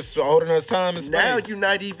 You just holding us time and space. now you're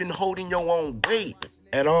not even holding your own weight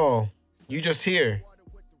at all. You just here.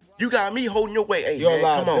 You got me holding your weight. Hey, You're man, a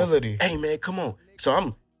liability. Come on. Hey, man, come on. So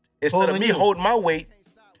I'm instead Pulling of me you. holding my weight,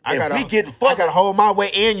 I gotta fucked. I gotta hold my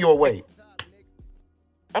weight and your weight.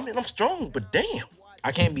 I mean, I'm strong, but damn.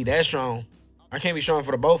 I can't be that strong. I can't be strong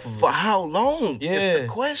for the both of us. For how long? Yeah. It's the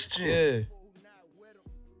question. Yeah.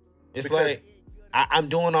 It's Because- like I'm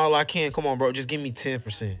doing all I can. Come on, bro. Just give me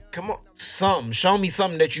 10%. Come on. Something. Show me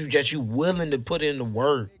something that you willing to put in the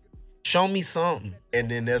work. Show me something.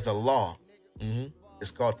 And then there's a law. Mm-hmm.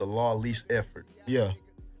 It's called the law of least effort. Yeah.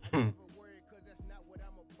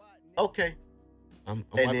 Okay. I'm And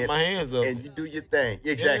wiping then- my hands up. And you do your thing.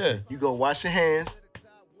 Exactly. Yeah. You go wash your hands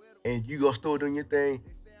and you go start doing your thing.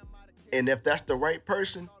 And if that's the right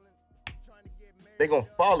person, they gonna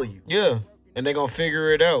follow you. Yeah. And they gonna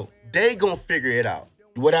figure it out They gonna figure it out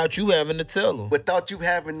without you having to tell them. without you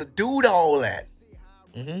having to do all that.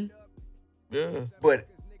 Mm-hmm. Yeah. But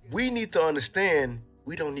we need to understand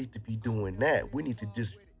we don't need to be doing that. We need to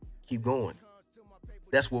just keep going.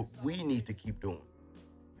 That's what we need to keep doing.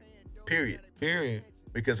 Period.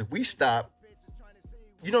 Because if we stop,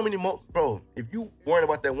 you know how many more, bro, if you worrying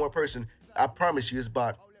about that one person, I promise you it's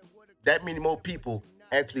about that many more people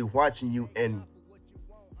actually watching you and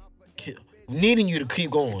Needing you to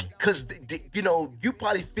keep going. because, you know, you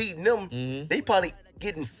probably feeding them. Mm-hmm. They probably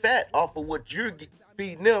getting fat off of what you're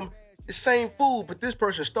feeding them. The same food, but this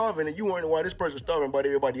person's starving and you wondering why this person's starving but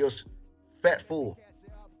everybody else fat full.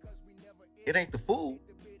 It ain't the food.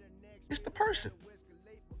 It's the person.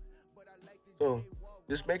 So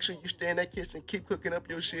just make sure you stay in that kitchen, keep cooking up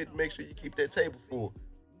your shit, make sure you keep that table full.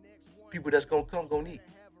 People that's gonna come, gonna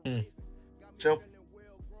eat. Simple.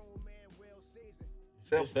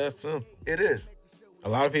 It's that simple. It is. A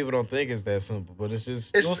lot of people don't think it's that simple, but it's just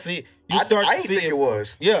It's- you'll see. I You start to didn't see think it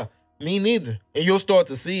was. Yeah, me neither. And you'll start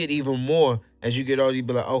to see it even more as you get older. You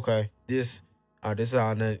be like, okay, this is how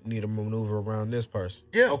I need to maneuver around this person.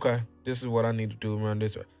 Yeah. Okay, this is what I need to do around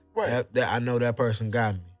this. Right. That I know that person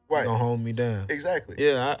got me. Right. Gonna hold me down. Exactly.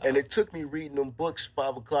 Yeah. And it took me reading them books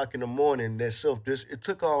 5 o'clock in the morning. That it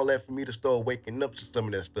took all that for me to start waking up to some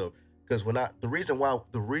of that stuff. Because the reason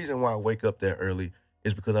why I wake up that early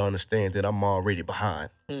is because I understand that I'm already behind.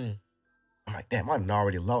 I'm like, damn, I done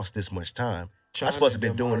already lost this much time. I supposed to have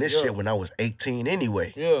been doing this shit when I was 18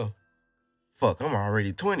 anyway. Yeah. Fuck, I'm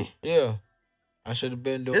already 20. Yeah. I should have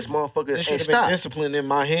been doing This motherfucker This should ain't have been stopped. disciplined in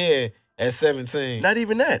my head at 17. Not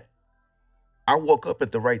even that. I woke up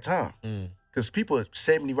at the right time. Mm. Because people at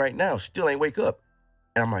 70 right now still ain't wake up.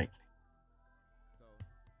 And I'm like,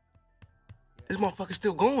 this motherfucker's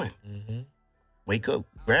still going. Mm-hmm. Wake up,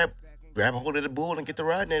 grab a hold of the bull and get to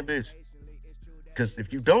riding that bitch. Because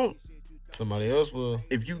if you don't, Somebody else will.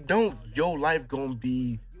 your life gonna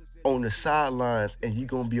be on the sidelines and you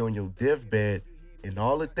gonna be on your deathbed and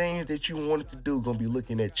all the things that you wanted to do gonna be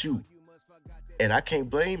looking at you. And I can't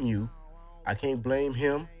blame you. I can't blame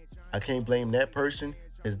him. I can't blame that person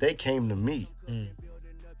because they came to me.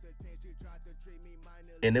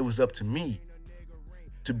 And it was up to me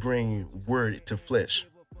to bring word to flesh.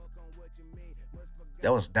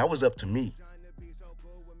 That was up to me.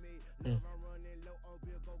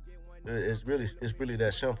 It's really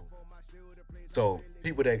that simple. So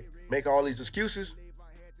people that make all these excuses,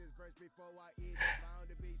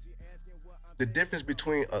 the difference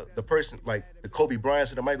between the person like the Kobe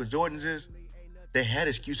Bryants and the Michael Jordans is they had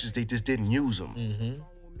excuses, they just didn't use them. Mm-hmm.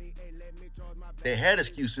 They had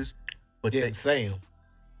excuses, but Didn't say them.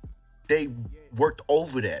 they worked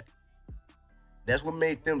over that. That's what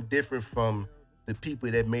made them different from the people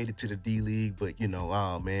that made it to the D League, but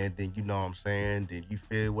oh man, then you know what I'm saying, then you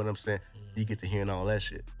feel what I'm saying, you get to hearing all that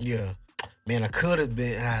shit. Yeah. Man, I could have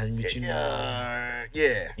been, but you know.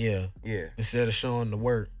 Yeah. Instead of showing the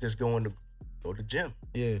work. Just go to the gym.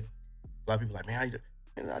 Yeah. A lot of people like, man, how you do?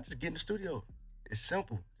 Man, I just get in the studio. It's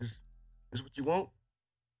simple. This what you want?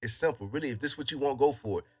 It's simple. Really, if this is what you want, go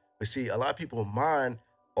for it. But see, a lot of people's mind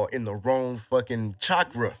are in the wrong fucking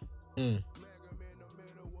chakra.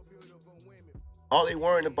 All they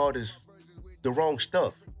worrying about is the wrong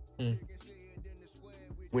stuff.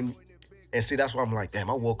 See, that's why I'm like, damn,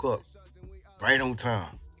 I woke up right on time.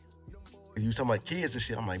 Cause you talking about kids and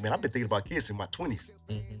shit. I'm like, man, I've been thinking about kids in my 20s.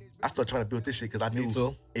 I started trying to build this shit because I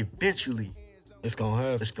knew eventually it's gonna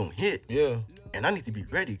happen. it's gonna hit. Yeah. And I need to be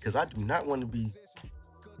ready because I do not want to be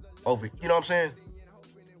over. You know what I'm saying?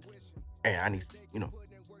 And I need,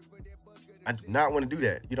 I do not want to do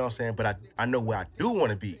that. You know what I'm saying? But I know where I do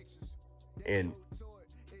want to be. And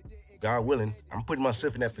God willing, I'm putting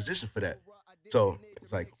myself in that position for that. So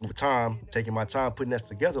it's like over time, taking my time, putting that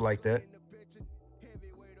together like that,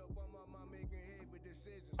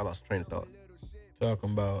 I lost train of thought.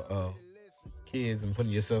 Talking about kids and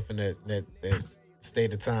putting yourself in that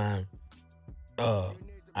state of time.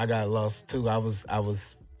 I got lost too. I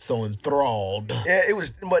was so enthralled. Yeah, it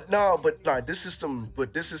was, but this is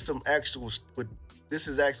some actual, but this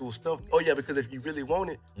is actual stuff. Oh yeah, because if you really want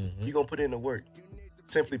it, you're gonna put in the work.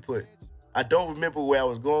 Simply put, I don't remember where I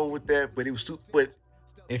was going with that, but it was, but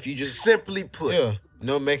if you just simply put, yeah,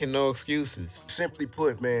 no making no excuses. Simply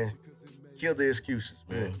put, man, kill the excuses,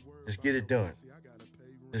 man. Just get it done.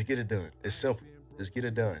 Just get it done. It's simple. Just get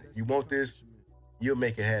it done. You want this, you'll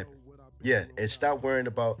make it happen. Yeah, and stop worrying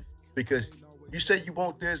about, because you say you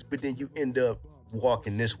want this, but then you end up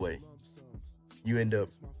walking this way.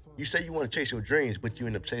 You say you want to chase your dreams, but you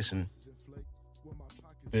end up chasing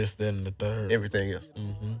this, then, and the third. Everything else.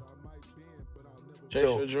 Chase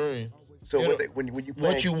your dream. So when you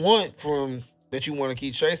playing, what you want from that you want to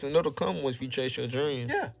keep chasing, it'll come if you chase your dream.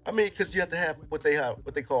 Yeah, I mean, because you have to have what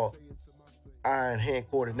they call eye-hand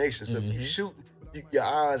coordination. So if you shoot, your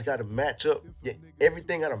eyes got to match up.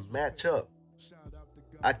 Everything got to match up.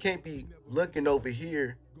 I can't be looking over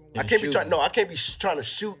here. I can't be trying to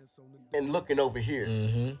shoot and looking over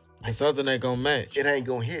here. And something ain't gonna match. It ain't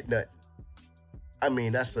gonna hit nothing. I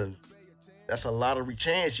mean, that's a lottery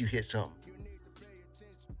chance you hit something.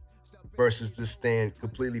 Versus just staying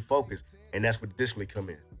completely focused. And that's where the discipline come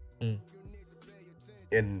in.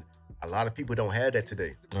 And a lot of people don't have that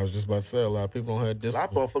today. I was just about to say, a lot of people don't have discipline.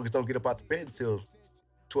 A lot of motherfuckers don't get up out the bed until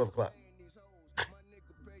 12 o'clock.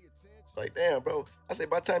 Like, damn, bro. I say,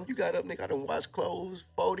 by the time you got up, nigga, I done washed clothes,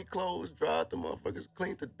 folded clothes, dried the motherfuckers,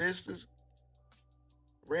 cleaned the dishes,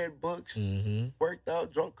 read books, worked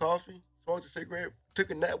out, drunk coffee, smoked a cigarette,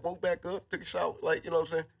 took a nap, woke back up, took a shower. Like, you know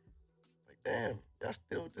what I'm saying? Like, damn, y'all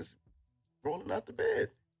still just rolling out the bed.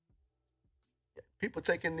 People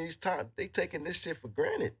taking they taking this shit for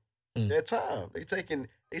granted. Their time. They taking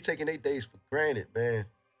their days for granted, man.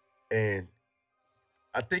 And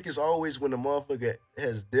I think it's always when the motherfucker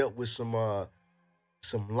has dealt with some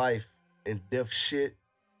life and death shit,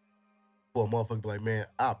 for a motherfucker to be like, man,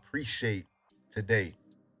 I appreciate today.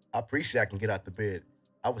 I appreciate I can get out the bed.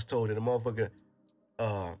 I was told that a motherfucker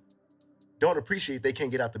don't appreciate they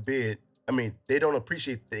can't get out the bed. I mean, they don't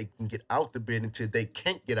appreciate they can get out the bed until they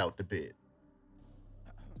can't get out the bed.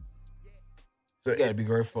 So you gotta be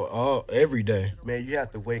grateful every day. Man, you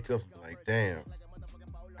have to wake up and be like, damn.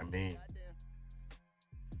 I mean,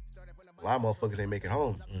 a lot of motherfuckers ain't make it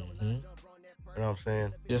home. You know what I'm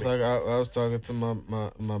saying? Just like I was talking to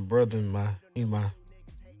my brother,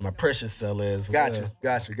 my precious seller as well.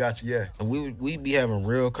 Gotcha, yeah. And we be having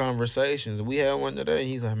real conversations. And we had one today.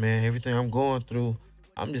 He's like, man, everything I'm going through,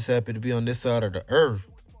 I'm just happy to be on this side of the earth.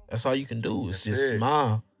 That's all you can do is just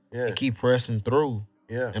smile and keep pressing through.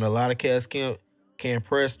 Yeah. And a lot of cats can't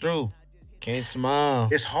press through. Can't smile.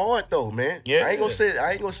 It's hard though, man. Yeah. I ain't gonna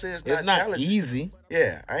say it's not easy.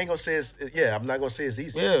 Yeah. I ain't gonna say I'm not gonna say it's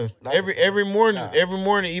easy. Yeah. Every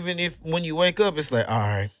morning, even if when you wake up, it's like, all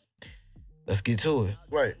right, let's get to it.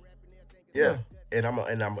 Right. Yeah. And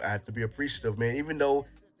I have to be appreciative, man. Even though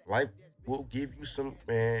life will give you some,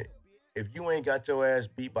 man. If you ain't got your ass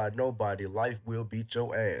beat by nobody, life will beat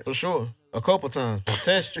your ass. For sure. A couple times.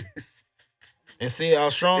 Test you. And see how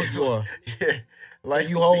strong you are. Yeah. Like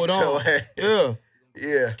you hold on. Yeah.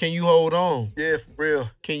 Yeah. Can you hold on? Yeah, for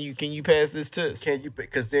real. Can you pass this test? Can you?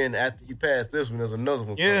 Because then after you pass this one, there's another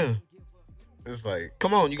one. Yeah. Coming. It's like,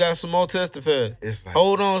 come on, you got some more tests to pass. It's like,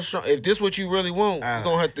 hold on strong. If this what you really want, you're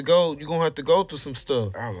gonna have to go through some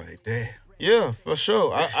stuff. I'm like, damn. Yeah, for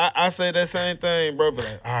sure. I say that same thing, bro. But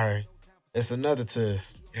like, all right, it's another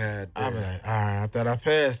test. God damn. I'm like, all right, I thought I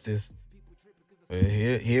passed this.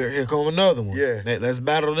 Here come another one. Yeah. Let's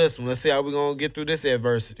battle this one. Let's see how we're gonna get through this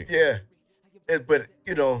adversity. Yeah. But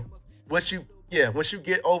you know, once you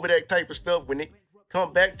get over that type of stuff, when it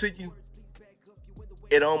come back to you,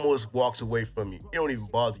 it almost walks away from you. It don't even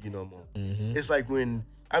bother you no more. It's like when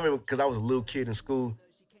I remember, because I was a little kid in school,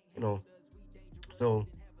 you know, so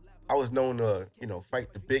I was known to, you know,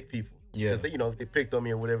 fight the big people. Yeah. They, you know, they picked on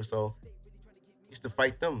me or whatever, so I used to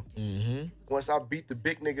fight them. Once I beat the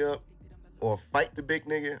big nigga up, or fight the big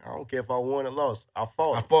nigga, I don't care if I won or lost. I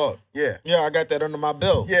fought. Yeah. Yeah, I got that under my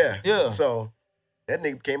belt. Yeah. So that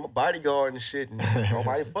nigga became a bodyguard and shit, and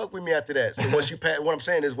nobody fuck with me after that. So once you pass, what I'm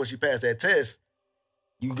saying is, once you pass that test,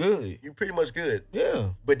 you good. You pretty much good. Yeah.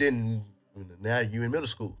 But then now you in middle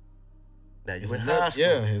school. Now you in high school.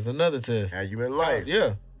 Yeah, here's another test. Now you in life.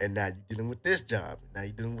 Yeah. And now you dealing with this job. Now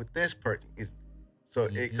you dealing with this person. So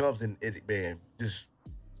it comes in it, man. Just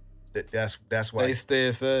that's why.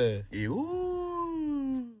 Stay steadfast.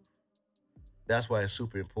 Ooh. That's why it's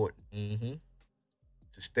super important.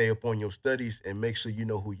 to stay up on your studies and make sure you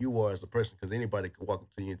know who you are as a person, because anybody can walk up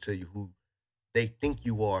to you and tell you who they think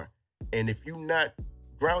you are, and if you're not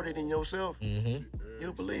grounded in yourself,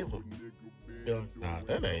 you'll believe them. Nah,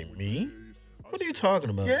 that ain't me. What are you talking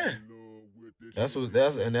about? Yeah, That's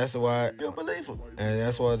why, you'll believe them. and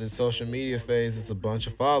that's why the social media phase is a bunch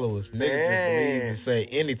of followers. Niggas just believe and say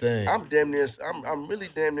anything. I'm damn near. I'm really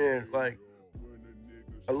damn near like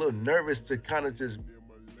a little nervous to kind of just,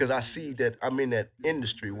 because I see that I'm in that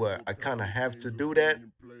industry where I kind of have to do that.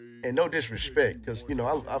 And no disrespect, because you know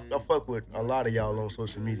I fuck with a lot of y'all on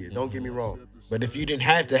social media. Don't get me wrong, But if you didn't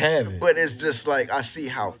have to have it, but it's just like I see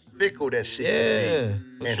how fickle that shit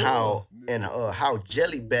can be, and how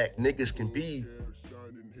jellyback niggas can be.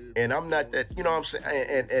 And I'm not that, you know what I'm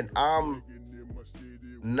saying, and I'm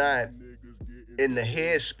not in the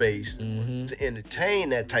headspace to entertain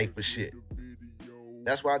that type of shit.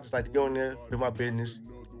 That's why I just like to go in there, do my business,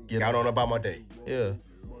 get out on about my day. yeah.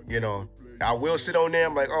 You know, I will sit on there.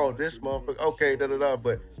 I'm like, oh, this motherfucker, okay,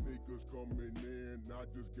 but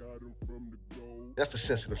that's a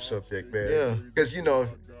sensitive subject, man. Yeah. Because you know,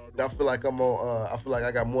 I feel like I'm on. I feel like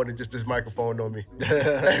I got more than just this microphone on me.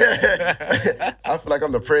 I feel like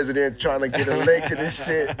I'm the president trying to get elected and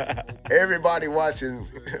shit. Everybody watching.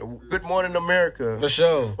 Good Morning America. For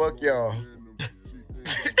sure. Fuck y'all.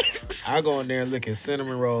 I go in there and look at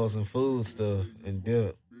cinnamon rolls and food stuff and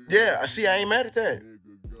dip. Yeah, I see. I ain't mad at that.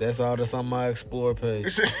 That's all that's on my Explore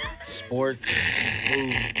page. Sports,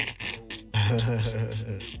 food.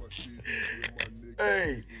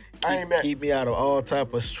 Hey, I ain't mad. Keep me out of all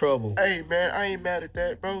type of trouble. Hey man, I ain't mad at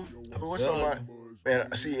that, bro. But what's on my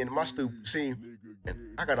man? See, in my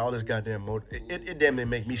I got all this goddamn it damn near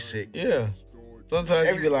make me sick. Yeah. Sometimes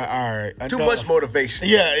you be like, all right. Too much motivation.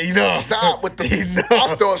 Yeah, you know. Stop with the. I'll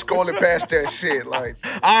start scrolling past that shit. Like,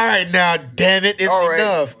 all right, now, damn it, it's all right,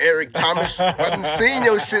 enough. Eric Thomas, I done seen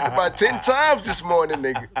your shit about 10 times this morning,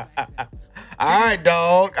 nigga. All right,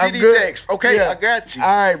 dog. I'm TD good. Jakes. Okay, I got you. All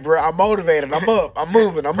right, bro. I'm motivated. I'm up. I'm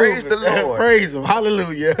moving. Praise moving. the Lord. Praise him.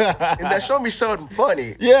 Hallelujah. And now show me something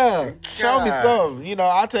funny. Yeah. Show me God. something. You know,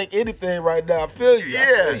 I'll take anything right now. I feel you. Yeah.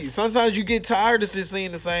 I feel you. Sometimes you get tired of just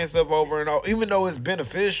seeing the same stuff over and over, even though it's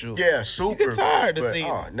beneficial. Yeah, super. You get tired of but, seeing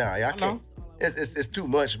oh, nah, I can't. It's too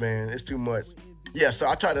much, man. It's too much. Yeah, so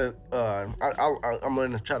I try to. I'm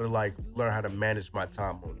gonna try to like learn how to manage my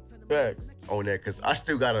time Facts. on there, because I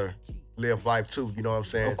still gotta live life too. You know what I'm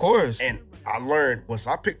saying? Of course. And I learned once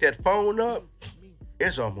I pick that phone up,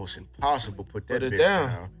 it's almost impossible to put that Put it bitch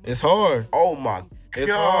down. It's hard. Oh my god,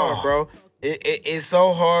 It's hard, bro. It's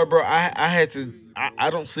so hard, bro. I had to. I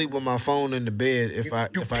don't sleep with my phone in the bed. If I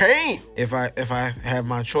have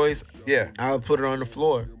my choice, Yeah, I'll put it on the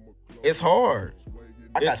floor. It's hard.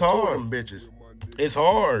 I got It's two hard. of them bitches. It's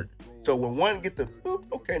hard. So when one get the boop,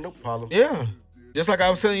 okay, no problem. Yeah. Just like I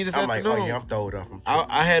was telling you this I'm like, afternoon. oh yeah, I'm throwed off.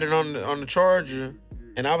 I had it on the charger,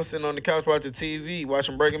 and I was sitting on the couch watching TV,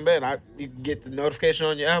 watching Breaking Bad. You get the notification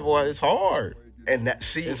on your Apple Watch. It's hard. And that,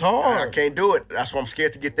 see, It's hard. I can't do it. That's why I'm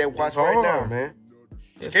scared to get that watch right now, hard. man.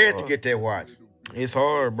 It's Scared hard. to get that watch. It's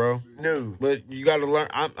hard, bro. No. But you got to learn.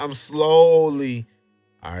 I'm slowly.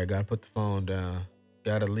 All right, gotta put the phone down.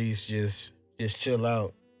 Gotta at least just chill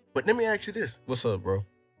out. But let me ask you this. What's up, bro?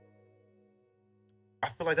 I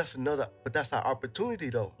feel like that's our opportunity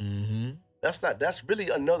though. Mm-hmm. That's really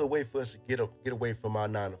another way for us to get away from our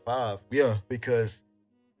 9 to 5, Yeah, because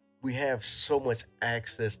we have so much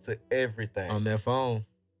access to everything on that phone,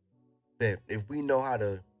 that if we know how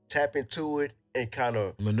to tap into it and kind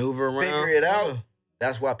of maneuver around, figure it out, Yeah.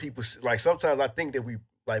 that's why people like sometimes I think that we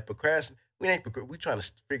like procrastinate. We trying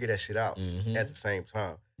to figure that shit out Mhm. at the same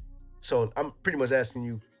time. So I'm pretty much asking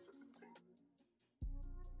you,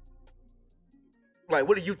 like,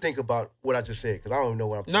 what do you think about what I just said? Because I don't even know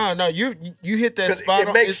what I'm. No, you hit that 'Cause spot.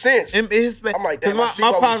 it makes sense. I'm like, because damn, I see why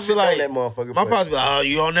we pops be sitting on like, that motherfucker, my but- pops be like, oh,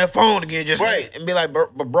 you on that phone again? Just Right. and be like,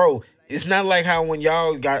 but bro, it's not like how when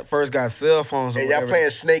y'all first got cell phones. Or And y'all whatever. playing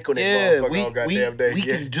Snake on that motherfucker all goddamn day. we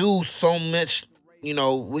Yeah. can do so much. You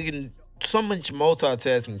know, so much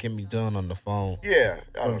multitasking can be done on the phone. Yeah.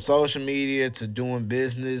 From social media to doing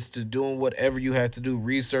business to doing whatever you have to do,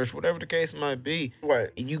 research, whatever the case might be.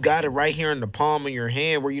 Right. And you got it right here in the palm of your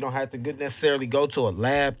hand where you don't have to necessarily go to a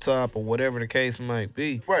laptop or whatever the case might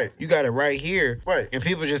be. Right. You got it right here. Right. And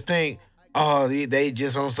people just think, oh, they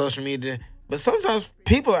just on social media. But sometimes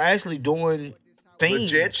people are actually doing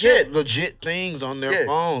things. Legit shit. Legit things on their Yeah.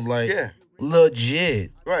 phone. Like, Yeah.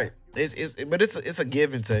 legit. Right. But it's a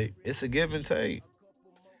give and take. It's a give and take.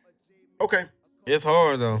 Okay. It's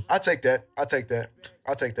hard though. I take that.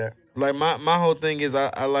 Like my whole thing is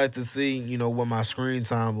I like to see, what my screen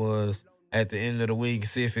time was at the end of the week,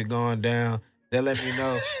 see if it gone down. They let me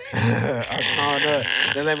know. I called up.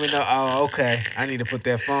 They let me know. Oh, okay. I need to put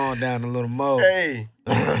that phone down a little more. Hey,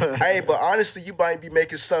 but honestly, you might be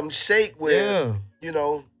making something shake where, you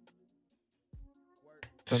know,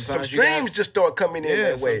 some streams just start coming in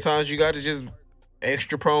that way. Sometimes you got to just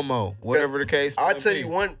extra promo, whatever the case. I'll tell you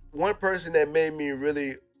one person that made me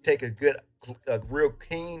really take a real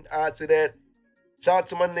keen eye to that. Shout out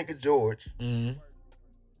to my nigga George. Mm-hmm.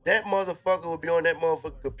 That motherfucker would be on that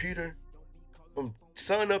motherfucking computer from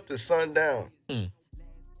sun up to sundown. And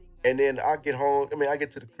then I get home. I mean, I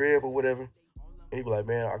get to the crib or whatever, and he be like,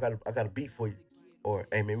 "Man, I got a beat for you," or,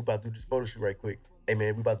 "Hey man, we about to do this photo shoot right quick. Hey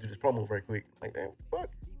man, we about to do this promo right quick." I'm like, man, fuck.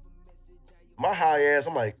 My high ass,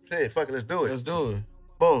 I'm like, "Shit, fuck it, let's do it." Let's do it.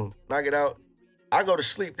 Boom, knock it out. I go to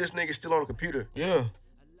sleep. This nigga still on the computer. Yeah.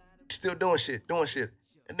 Still doing shit.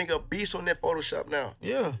 That nigga beast on that Photoshop now.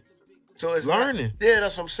 Yeah. So it's learning.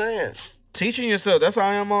 That's what I'm saying. Teaching yourself. That's how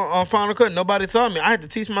I am on Final Cut. Nobody taught me. I had to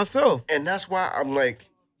teach myself. And that's why I'm like,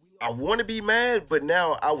 I want to be mad, but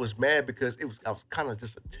now I was mad because I was kind of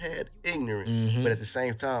just a tad ignorant. Mm-hmm. But at the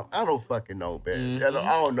same time, I don't fucking know, man. Mm-hmm. I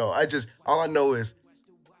don't know. All I know is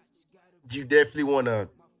you definitely want to.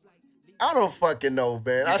 I don't fucking know,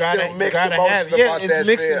 man. I still mix emotions about that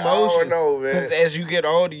shit. I don't know, man. Because as you get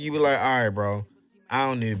older, you be like, all right, bro, I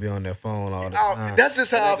don't need to be on that phone all the time. That's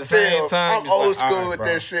just how I feel. I'm old school with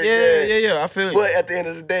that shit. Yeah. I feel you. But at the end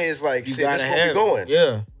of the day, it's like, shit, this where we going.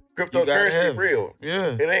 Yeah. Cryptocurrency real.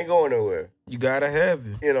 Yeah. It ain't going nowhere. You gotta have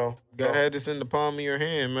it. You know. You gotta have this in the palm of your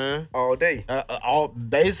hand, man. All day.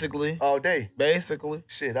 Basically. All day. Basically.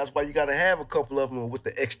 Shit, that's why you gotta have a couple of them with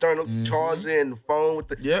the external charger and the phone with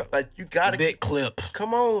the... Yeah. Like, you gotta... Big clip.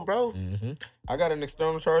 Come on, bro. Mm-hmm. I got an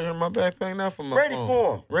external charger in my backpack now for my phone.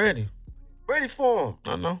 For him. Ready for him.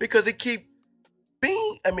 I know. Because it keep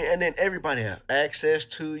being... I mean, and then everybody has access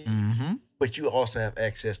to you. Mm-hmm. But you also have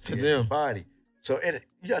access to them. Body. So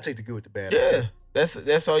you gotta take the good with the bad. Yeah.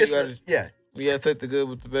 That's all you gotta... You gotta take the good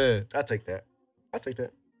with the bad. I take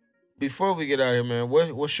that. Before we get out of here, man,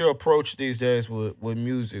 what's your approach these days with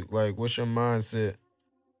music? Like, what's your mindset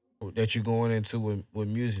that you're going into with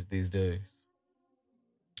music these days?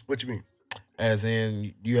 What you mean? As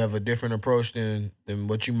in, you have a different approach than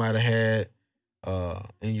what you might have had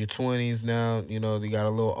in your 20s now. You know, you got a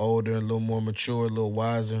little older, a little more mature, a little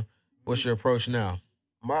wiser. What's your approach now?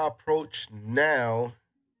 My approach now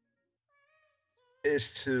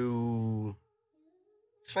is to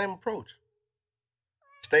same approach.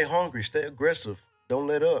 Stay hungry, stay aggressive, don't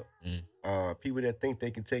let up. People that think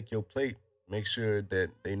they can take your plate, make sure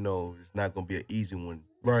that they know it's not gonna be an easy one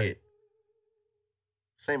to get.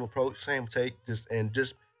 Same approach, same take, just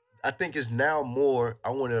I think it's now more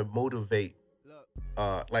I wanna motivate.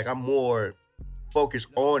 Like I'm more focused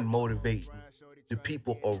on motivating the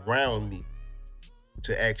people around me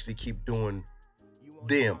to actually keep doing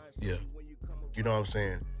them. Yeah. You know what I'm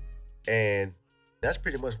saying? And that's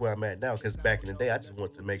pretty much where I'm at now, because back in the day, I just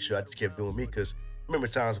wanted to make sure I just kept doing me, because remember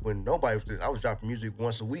times when I was dropping music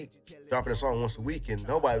once a week, dropping a song once a week, and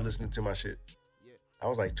nobody was listening to my shit. I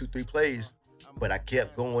was like 2-3 plays, but I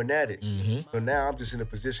kept going at it. Mm-hmm. So now I'm just in a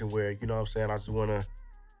position where, you know what I'm saying, I just want to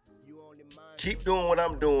keep doing what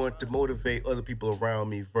I'm doing to motivate other people around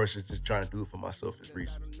me versus just trying to do it for myself as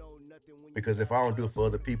reason. Because if I don't do it for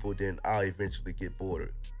other people, then I'll eventually get bored of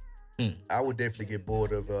it. I would definitely get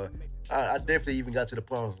bored of, I definitely even got to the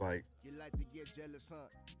point I was like,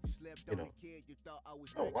 you know,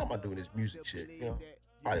 oh, why am I doing this music shit? You know,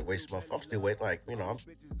 probably wasting my, I'm still waiting, like, you know,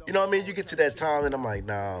 you know what I mean? You get to that time and I'm like,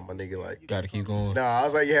 nah, my nigga, like. Gotta keep going. Nah, I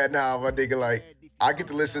was like, yeah, nah, my nigga, like, I get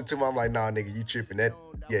to listen to him, I'm like, nah, nigga, you tripping.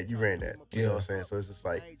 You ran that. You know what I'm saying? So it's just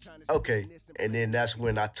like, okay. And then that's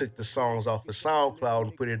when I took the songs off of SoundCloud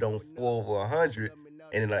and put it on 4 over 100,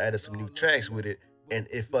 and then I added some new tracks with it. And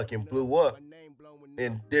it fucking blew up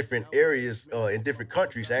in different areas, in different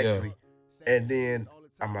countries, actually. Yeah. And then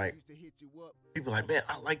I'm like, people like, man,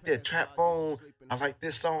 I like that trap phone. I like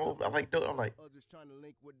this song. I like that. I'm like,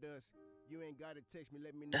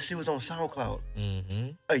 that shit was on SoundCloud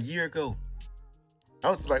a year ago. I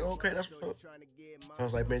was like, okay, that's what's up. So I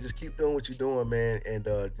was like, man, just keep doing what you're doing, man, and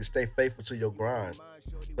just stay faithful to your grind.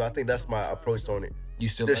 So I think that's my approach on it. You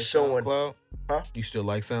still just like SoundCloud? Huh? You still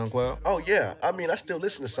like SoundCloud? Oh, yeah. I mean, I still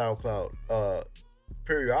listen to SoundCloud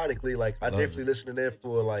periodically. Like, I definitely listen to that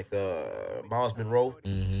for, like, Miles Monroe,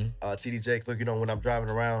 TD Jakes. Look, you know, when I'm driving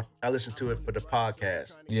around, I listen to it for the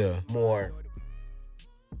podcast. Yeah. More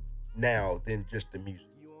now than just the music.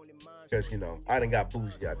 Because, you know, I done got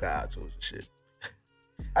bougie. I got iTunes and shit.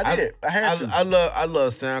 I did. I had to. I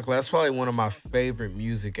love SoundCloud. That's probably one of my favorite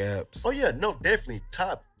music apps. Oh, yeah. No, definitely.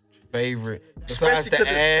 Top favorite. Besides Especially the 'cause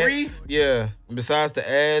it's ads, free? yeah. Besides the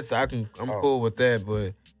ads, I'm Oh. cool with that,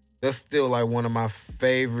 but that's still like one of my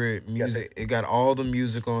favorite music. It got all the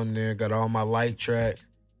music on there, got all my light tracks.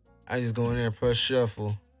 I just go in there and press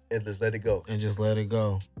shuffle And just let it go. and just let it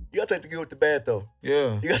go. You gotta take the good with the bad though.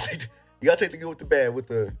 Yeah. You gotta take the good with the bad with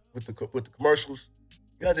the commercials.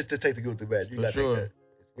 You gotta just take the good with the bad. You For gotta sure. take that.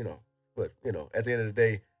 You know, but you know, at the end of the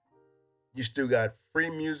day, you still got free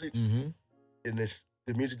music, Mm-hmm. and it's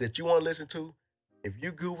the music that you want to listen to. If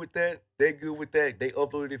you good with that, they're good with that. They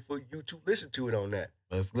uploaded it for you to listen to it on that.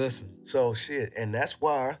 Let's listen. So shit, and that's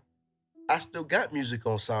why I still got music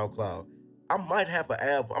on SoundCloud. I might have an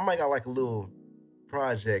album. I might got like a little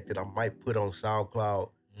project that I might put on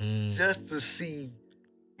SoundCloud just to see,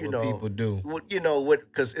 What people do. what,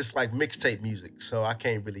 because it's like mixtape music, so I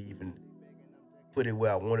can't really even put it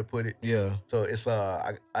where I want to put it. Yeah. So it's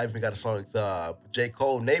I even got a song. It's J.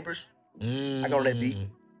 Cole, Neighbors. I got on that beat.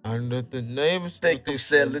 Under the neighbors Think I'm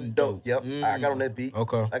selling dope. Yep, I got on that beat.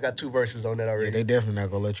 Okay. I got 2 verses on that already. Yeah, they definitely not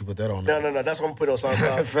gonna let you put that on there. No. That's what I'm gonna put on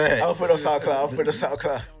SoundCloud. Facts. I'm gonna put it on SoundCloud. I'm gonna put it on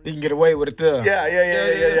SoundCloud. You can get away with it there.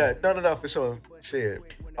 Yeah. No, for sure. Shit.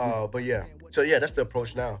 But yeah. So yeah, that's the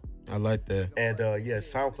approach now. I like that. And yeah,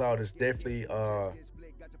 SoundCloud is definitely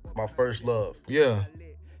my first love. Yeah.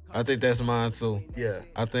 I think that's mine too. Yeah.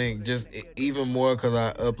 I think just even more because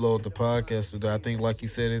I upload the podcast through there. I think, like you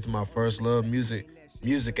said, it's my first love music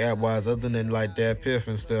app wise, other than like Dat Piff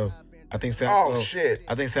and stuff. I think SoundCloud. Oh shit.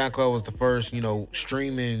 I think SoundCloud was the first,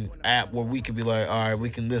 streaming app where we could be like, all right, we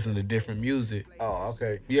can listen to different music. Oh,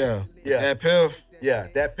 okay. Yeah. Yeah. Dat Piff, Yeah,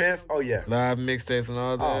 Dat Piff. Oh yeah. live mixtapes and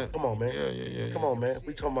all that. Oh, come on, man. Yeah. Come on, man.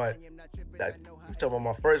 We talking about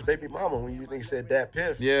my first baby mama when you niggas said Dat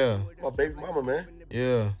Piff. Yeah. My baby mama, man.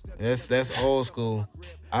 Yeah, that's old school.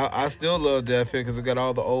 I still love Dat Piff because it got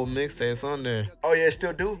all the old mixtapes on there. Oh yeah, it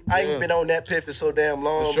still do. I ain't been on that Piff for so damn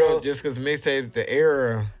long, For sure, bro. just because mixtape, the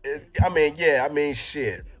era.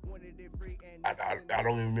 Shit. I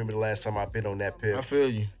don't even remember the last time I've been on that Piff. I feel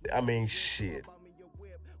you. Shit.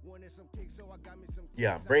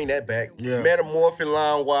 Yeah, bring that back. Yeah. Metamorph and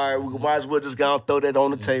LimeWire. We might as well just go and throw that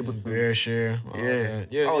on the table. Fair share.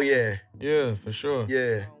 Yeah. Oh yeah. Yeah, for sure.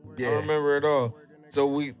 Yeah. I remember it all. So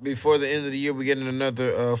we before the end of the year, we getting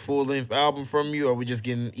another full length album from you, or we just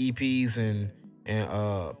getting EPs and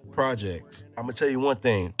projects? I'm gonna tell you one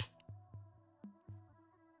thing.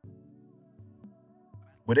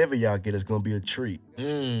 Whatever y'all get is gonna be a treat.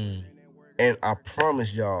 And I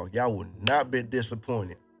promise y'all will not be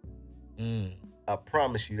disappointed. I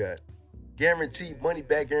promise you that. Guaranteed, money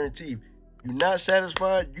back guaranteed. You're not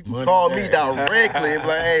satisfied, you can call me directly and be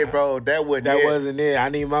like, hey bro, that wasn't it. I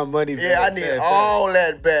need my money back. Yeah, I need all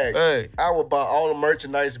that back. Hey. I will buy all the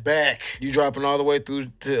merchandise back. You dropping all the way through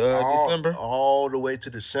to December? All the way to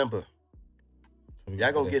December.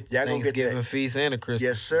 Y'all gonna get Thanksgiving that feast and a Christmas.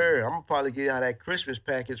 Yes, sir. I'm gonna probably get y'all that Christmas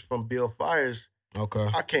package from Bill Fires. Okay.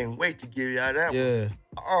 I can't wait to give y'all that one. Yeah.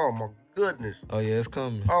 Oh my goodness. Oh yeah, it's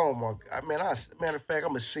coming. Oh my God, man! Matter of fact, I'm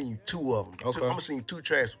gonna send you 2 of them. Okay. I'm gonna send you 2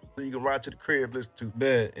 tracks so you can ride to the crib, listen to.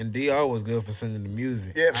 Bet. And D.R. was good for sending the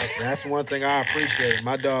music. Yeah. That's one thing I appreciate.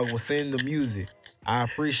 My dog will send the music. I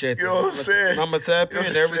appreciate that. You know what I'm saying? And I'm gonna tap You know in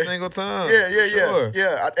what I'm every saying? single time. Yeah. Sure.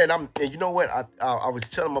 And you know what? I was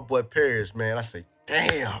telling my boy Paris, man. I say,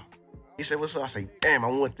 damn. He said, what's up? I say, damn, I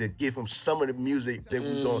want to give him some of the music that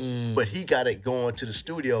we going, but he got it going to the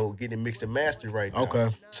studio, getting mixed and mastered right now. Okay.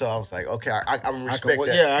 So I was like, okay, I respect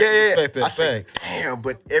that. Yeah, I can respect that. I say, Facts. damn,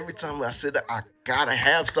 but every time I said that, I gotta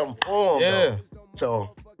have something for him. Yeah. Though.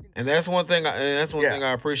 So. And that's one thing. Thing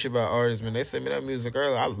I appreciate about artists, man. They sent me that music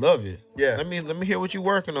earlier. I love it. Yeah. Let me hear what you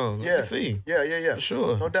working on. Let me see. Yeah. For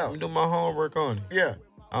sure. No doubt. Let me do my homework on it. Yeah.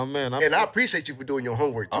 Oh man. And I appreciate you for doing your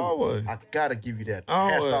homework too. Always. I gotta give you that.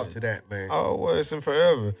 Always. Hats out to that, man. Always and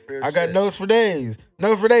forever. Real I got shit. notes for days.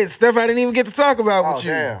 Stuff I didn't even get to talk about with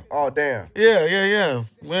you. Oh damn. Yeah.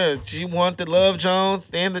 Well, she wanted the Love Jones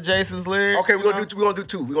and the Jason's lyrics. Okay, we're gonna do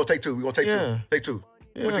 2. We're gonna take 2. We're gonna take 2. Yeah. Take 2.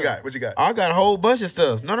 Yeah. What you got? I got a whole bunch of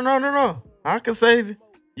stuff. No. I can save it.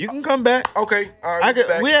 You can come back. Okay. All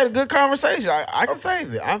right. We had a good conversation. I can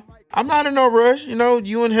save it. I'm not in no rush.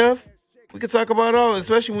 You and Hef, we can talk about it all,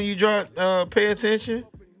 especially when you drop Pay Attention.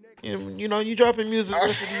 You dropping music the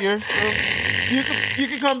rest of the year. So you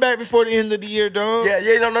can come back before the end of the year, dog. Yeah,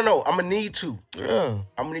 no. I'm gonna need to. Yeah.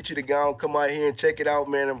 I'm gonna need you to go and come out here and check it out,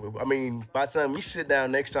 man. I mean, by the time we sit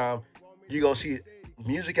down next time, you're gonna see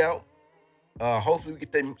music out. Hopefully we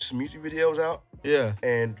get some music videos out. Yeah.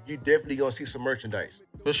 And you definitely gonna see some merchandise.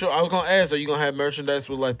 For sure. I was gonna ask, are you gonna have merchandise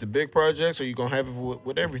with like the big projects, or you gonna have it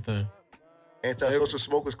with everything? Anti-Social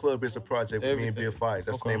Smokers Club is a project with me and Bill Fires.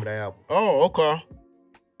 That's the name of the album. Oh, okay.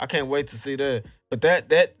 I can't wait to see that. But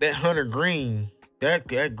that hunter green, that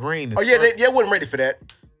green is they wasn't ready for that.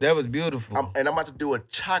 That was beautiful. And I'm about to do a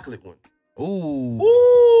chocolate one. Ooh.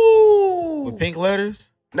 With pink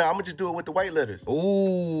letters? No, I'm gonna just do it with the white letters.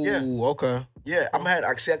 Ooh. Yeah. Okay. Yeah, I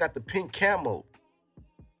got the pink camo.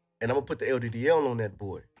 And I'm gonna put the LDDL on that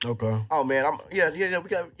boy. Okay. Oh man, and then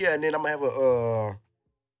I'm gonna have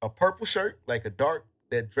a purple shirt, like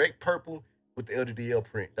that Drake purple with the LDDL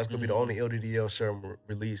print. That's gonna be the only LDDL shirt I'm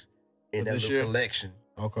release in that little collection.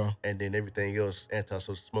 Okay. And then everything else,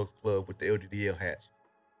 Anti-Social Smoke Club with the LDDL hats.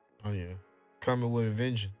 Oh yeah, coming with a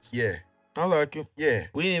vengeance. Yeah. I like it. Yeah.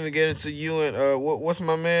 We didn't even get into you and what's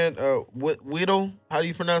my man? Whittle? How do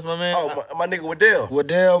you pronounce my man? Oh, my nigga Waddell.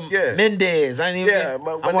 Waddell Mendez. I didn't even. Yeah,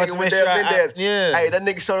 my nigga Waddell Mendez. Yeah. Hey, that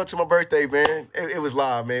nigga showed up to my birthday, man. It was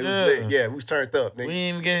live, man. It was lit. Yeah, we was turned up, nigga. We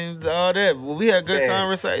didn't even get into all that. But we had good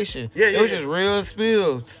conversation. Yeah, It was just real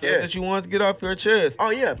spill stuff that you wanted to get off your chest.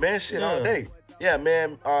 Oh yeah, man. Shit all day. Yeah,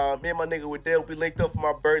 man. Me and my nigga Waddell, we linked up for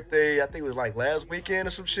my birthday. I think it was like last weekend or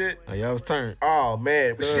some shit. Oh, y'all was turned. Oh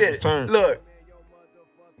man, but shit. Look,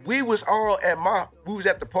 we was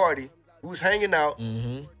at the party. We was hanging out,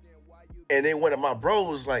 and then one of my bros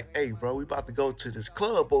was like, "Hey, bro, we about to go to this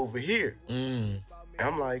club over here." And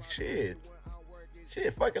I'm like, "Shit,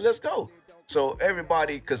 fuck it, let's go." So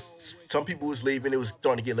everybody, cause some people was leaving, it was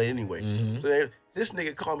starting to get late anyway. So this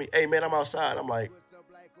nigga called me, "Hey man, I'm outside." I'm like,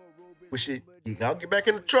 "Well shit, you gotta get back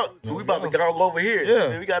in the truck. We about to go over here." Yeah.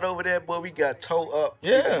 And we got over there, boy. We got towed up.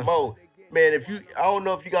 Yeah. Man, I don't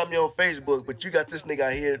know if you got me on Facebook, but you got this nigga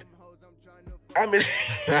out here. I mean,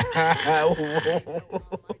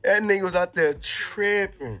 that nigga was out there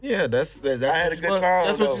tripping. Yeah, that's I had a good time.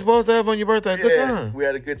 That's what you're supposed to have on your birthday. Good time. We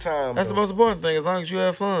had a good time. That's the most important thing. As long as you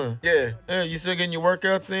have fun. Yeah. Yeah. You still getting your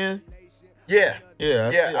workouts in? Yeah.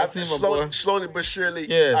 Yeah. I see my boy. Slowly but surely.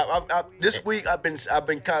 Yeah. This week I've been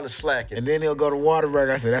kind of slacking. And then he'll go to Waterburg.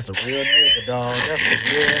 I said, that's a real nigga, dog. That's a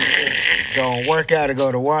real nigga. Go work out and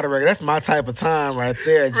go to Waterburg. That's my type of time right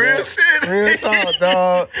there, Jack. Real shit. Real talk,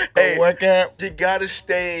 dog. Go work out. You gotta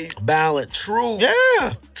stay balanced. True.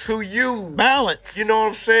 Yeah. To you. Balance. You know what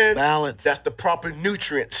I'm saying? Balance. That's the proper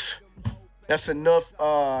nutrients. That's enough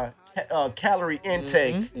calorie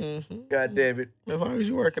intake. God damn it. As long as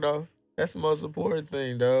you work it off. That's the most important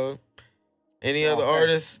thing, dog. Any other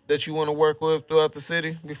artists that you want to work with throughout the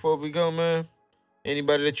city before we go, man?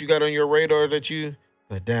 Anybody that you got on your radar that you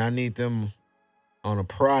like, damn, I need them on a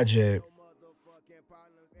project?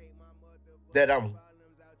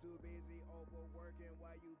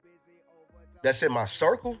 That's in my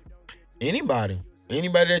circle? Anybody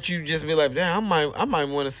that you just be like, damn, I might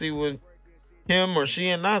want to see what him or she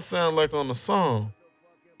and I sound like on the song.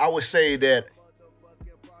 I would say that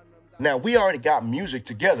now we already got music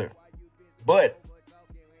together, but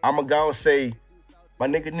I'm gonna go and say my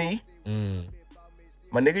nigga Nee,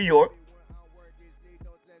 my nigga York,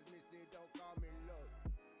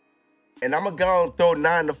 and I'm gonna go and throw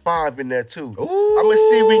 9 to 5 in there too. Ooh. I'm gonna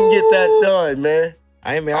see if we can get that done, man.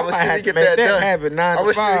 I might have to make that happen. 9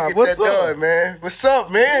 to 5. What's up, done, man? What's up,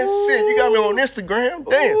 man? Ooh. Shit, you got me on Instagram.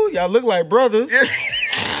 Damn, ooh, y'all look like brothers.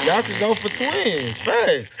 Y'all can go for twins.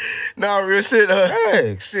 Facts. Nah, real shit.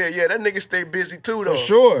 Facts. Shit, yeah, that nigga stay busy too, though. For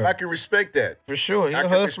sure. I can respect that. For sure. He a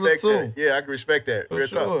hustler too. That. Yeah, I can respect that. For real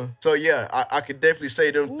sure. Talk. So yeah, I could definitely say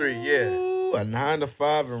them three. Yeah. A 9 to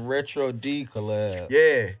 5 and Retro D collab.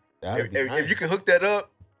 Yeah. Nice. If you can hook that up,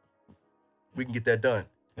 we can get that done.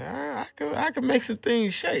 I can make some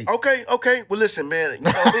things shake. Okay. Well, listen, man. You know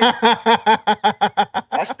me?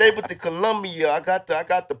 I stay with the Columbia. I got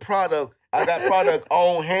the product. I got product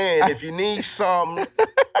on hand. If you need something,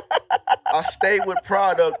 I stay with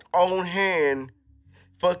product on hand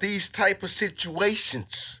for these type of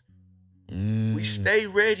situations. We stay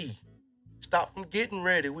ready. Stop from getting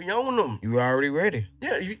ready. We own them. You already ready.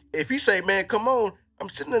 Yeah. If he say, man, come on, I'm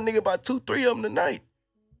sitting a nigga about 2-3 of them tonight.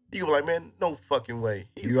 He go like, man, no fucking way.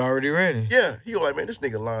 You already ready? Yeah. He go like, man, this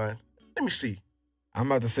nigga lying. Let me see. I'm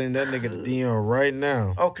about to send that nigga the DM right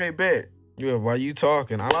now. Okay, bet. Yeah, while you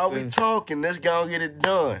talking. While we talking, let's go and get it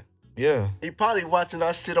done. Yeah. He probably watching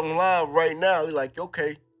us sit on live right now. He like,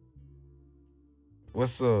 okay.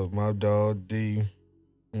 What's up, my dog D?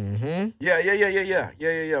 Mm-hmm.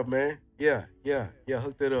 Yeah, man. Yeah,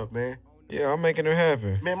 hook that up, man. Yeah, I'm making it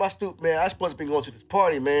happen. Man, I supposed to be going to this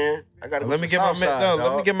party, man. I gotta let me get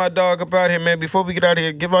my dog up out here, man. Before we get out of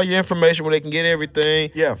here, give all your information where they can get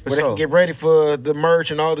everything. Yeah, for where they can get ready for the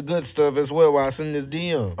merch and all the good stuff as well while I send this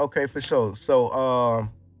DM. Okay, for sure. So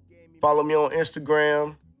follow me on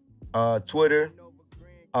Instagram, Twitter.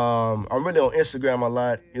 I'm really on Instagram a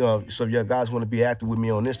lot, you know. So if you guys want to be active with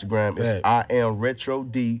me on Instagram, it's I am Retro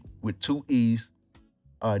D with 2 E's.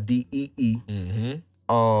 DEE.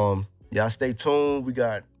 Mm-hmm. Y'all stay tuned. We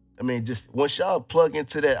got, just once y'all plug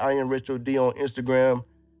into that I Am Retro D on Instagram,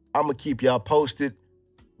 I'm gonna keep y'all posted.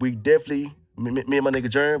 We definitely, me and my nigga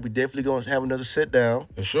Jerm, we definitely gonna have another sit down.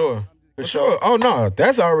 For sure. For sure. Oh no,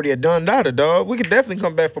 that's already a done data, dog. We could definitely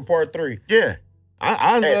come back for part 3. Yeah.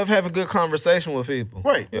 I love having good conversation with people.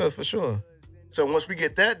 Right. Yeah, for sure. So once we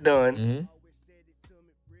get that done,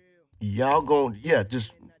 y'all gonna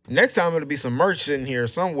just next time it'll be some merch in here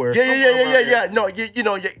somewhere. Yeah. No, you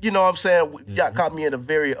know what I'm saying? Y'all caught me in a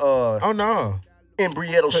very oh no.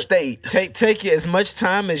 embryo state. Take you as much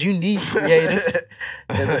time as you need, creative.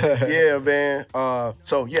 Yeah, man.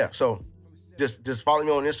 So just follow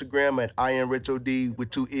me on Instagram at I Am Retro D with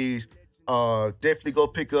 2 E's. Definitely go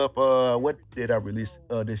pick up what did I release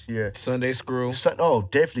this year? Sunday Screw.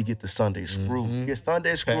 Definitely get the Sunday Screw. Get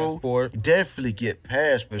Sunday Screw. Passport. Definitely get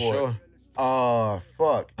Passport. For sure.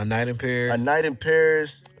 Fuck. A Night in Paris. A Night in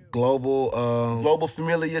Paris. Global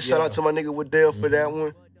Familiar. Shout out to my nigga Waddell for that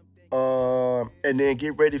one. And then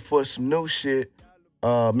get ready for some new shit. Me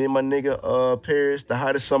and my nigga Paris, the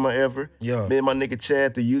hottest summer ever. Yeah. Me and my nigga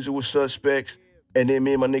Chad, the usual suspects. And then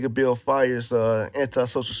me and my nigga Bill Fires,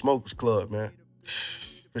 Anti-Social Smokers Club, man.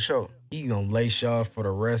 For sure. He gonna lace y'all for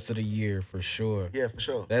the rest of the year, for sure. Yeah, for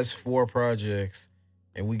sure. That's 4 projects.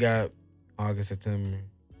 And we got August, September,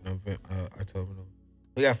 November, October.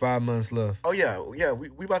 We got 5 months left. Oh, yeah. Yeah,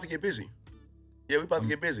 we about to get busy. Yeah, we about to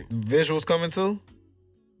get busy. Visuals coming too?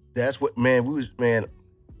 That's what, man,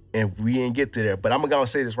 and we didn't get to there. But I'm gonna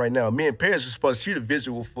say this right now. Me and Paris was supposed to shoot a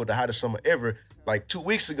visual for the hottest summer ever like 2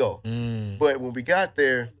 weeks ago. But when we got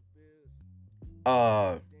there,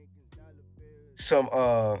 some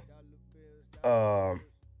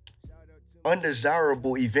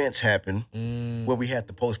undesirable events happened where we had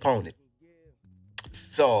to postpone it.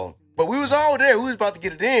 So, but we was all there. We was about to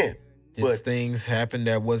get it in. Just things happened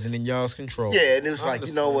that wasn't in y'all's control. Yeah, and it was like,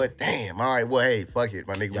 you know what? Damn, all right, well, hey, fuck it,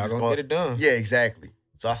 my nigga. Y'all gonna get it done. Yeah, exactly.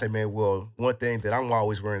 So I say, man, well, one thing that I'm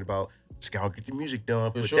always worried about, just gotta get the music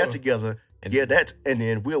done, put that together. And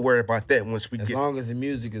then we'll worry about that once we as long as the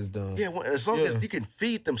music is done. Yeah, as long as you can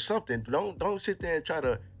feed them something. Don't sit there and try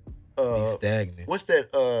to be stagnant. What's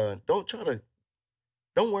that?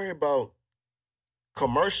 Don't worry about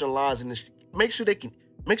commercializing this. Make sure they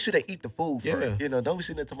eat the food first. You know, don't be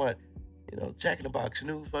sitting there talking about, Jack in the Box,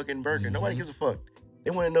 new fucking burger. Nobody gives a fuck.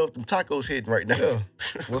 They want to know if them tacos hitting right now. Yeah.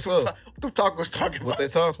 What's up? What them tacos talking about? What they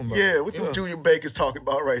talking about? Yeah, what them Junior Bakers talking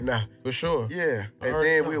about right now? For sure. Yeah. And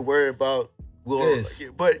then we'll worry about this.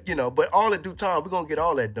 But all in due time, we're gonna get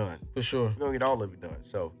all that done. For sure. We're gonna get all of it done.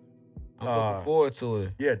 So I'm looking forward to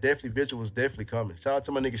it. Yeah, definitely visuals definitely coming. Shout out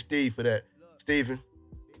to my nigga Steve for that. Steven,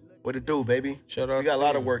 what it do, baby? Shout out. We got a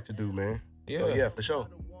lot of work to do, man. Yeah. So, yeah, for sure.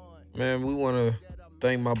 Man, we wanna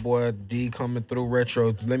thank my boy D coming through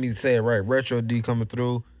Retro. Let me say it right. Retro D coming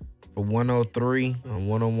through for 103 on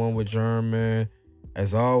 101 with Jerm, man.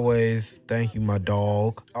 As always, thank you, my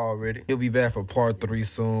dog. Already. He'll be back for part 3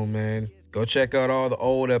 soon, man. Go check out all the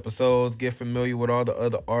old episodes. Get familiar with all the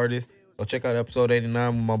other artists. Go check out episode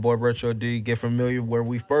 89 with my boy Retro D. Get familiar where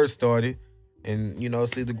we first started. And,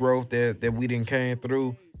 see the growth that we done came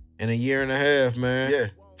through in a year and a half, man. Yeah.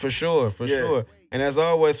 For sure. And as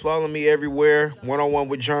always, follow me everywhere. 101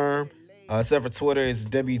 with Jerm. Except for Twitter, it's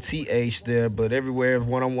WTH there. But everywhere,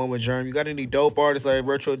 101 with Jerm. You got any dope artists like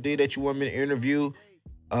Retro D that you want me to interview?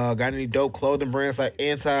 Got any dope clothing brands like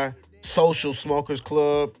Anti-Social Smokers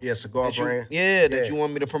Club? Yeah, cigar brand. That you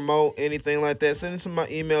want me to promote, anything like that, send it to my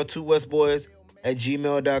email,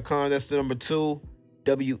 2westboys@gmail.com. That's the number 2,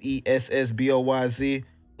 WESSBOYZ.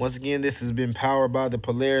 Once again, this has been powered by the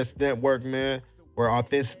Polaris Network, man, where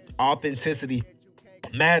authenticity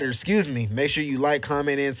matters. Make sure you like,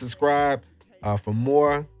 comment, and subscribe for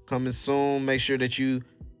more coming soon. Make sure that you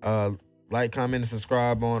like, comment, and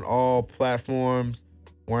subscribe on all platforms.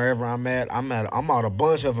 Wherever I'm at, I'm on a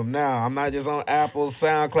bunch of them now. I'm not just on Apple,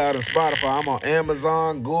 SoundCloud, and Spotify. I'm on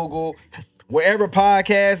Amazon, Google, wherever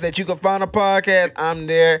podcast that you can find a podcast, I'm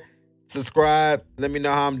there. Subscribe. Let me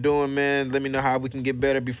know how I'm doing, man. Let me know how we can get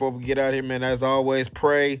better before we get out here, man. As always,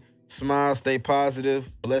 pray, smile, stay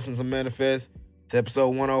positive. Blessings and manifest. It's episode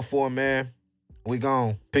 104, man. We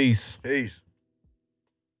gone. Peace.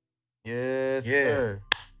 Yes, sir.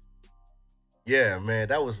 Yeah, man.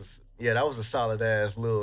 That was a solid ass little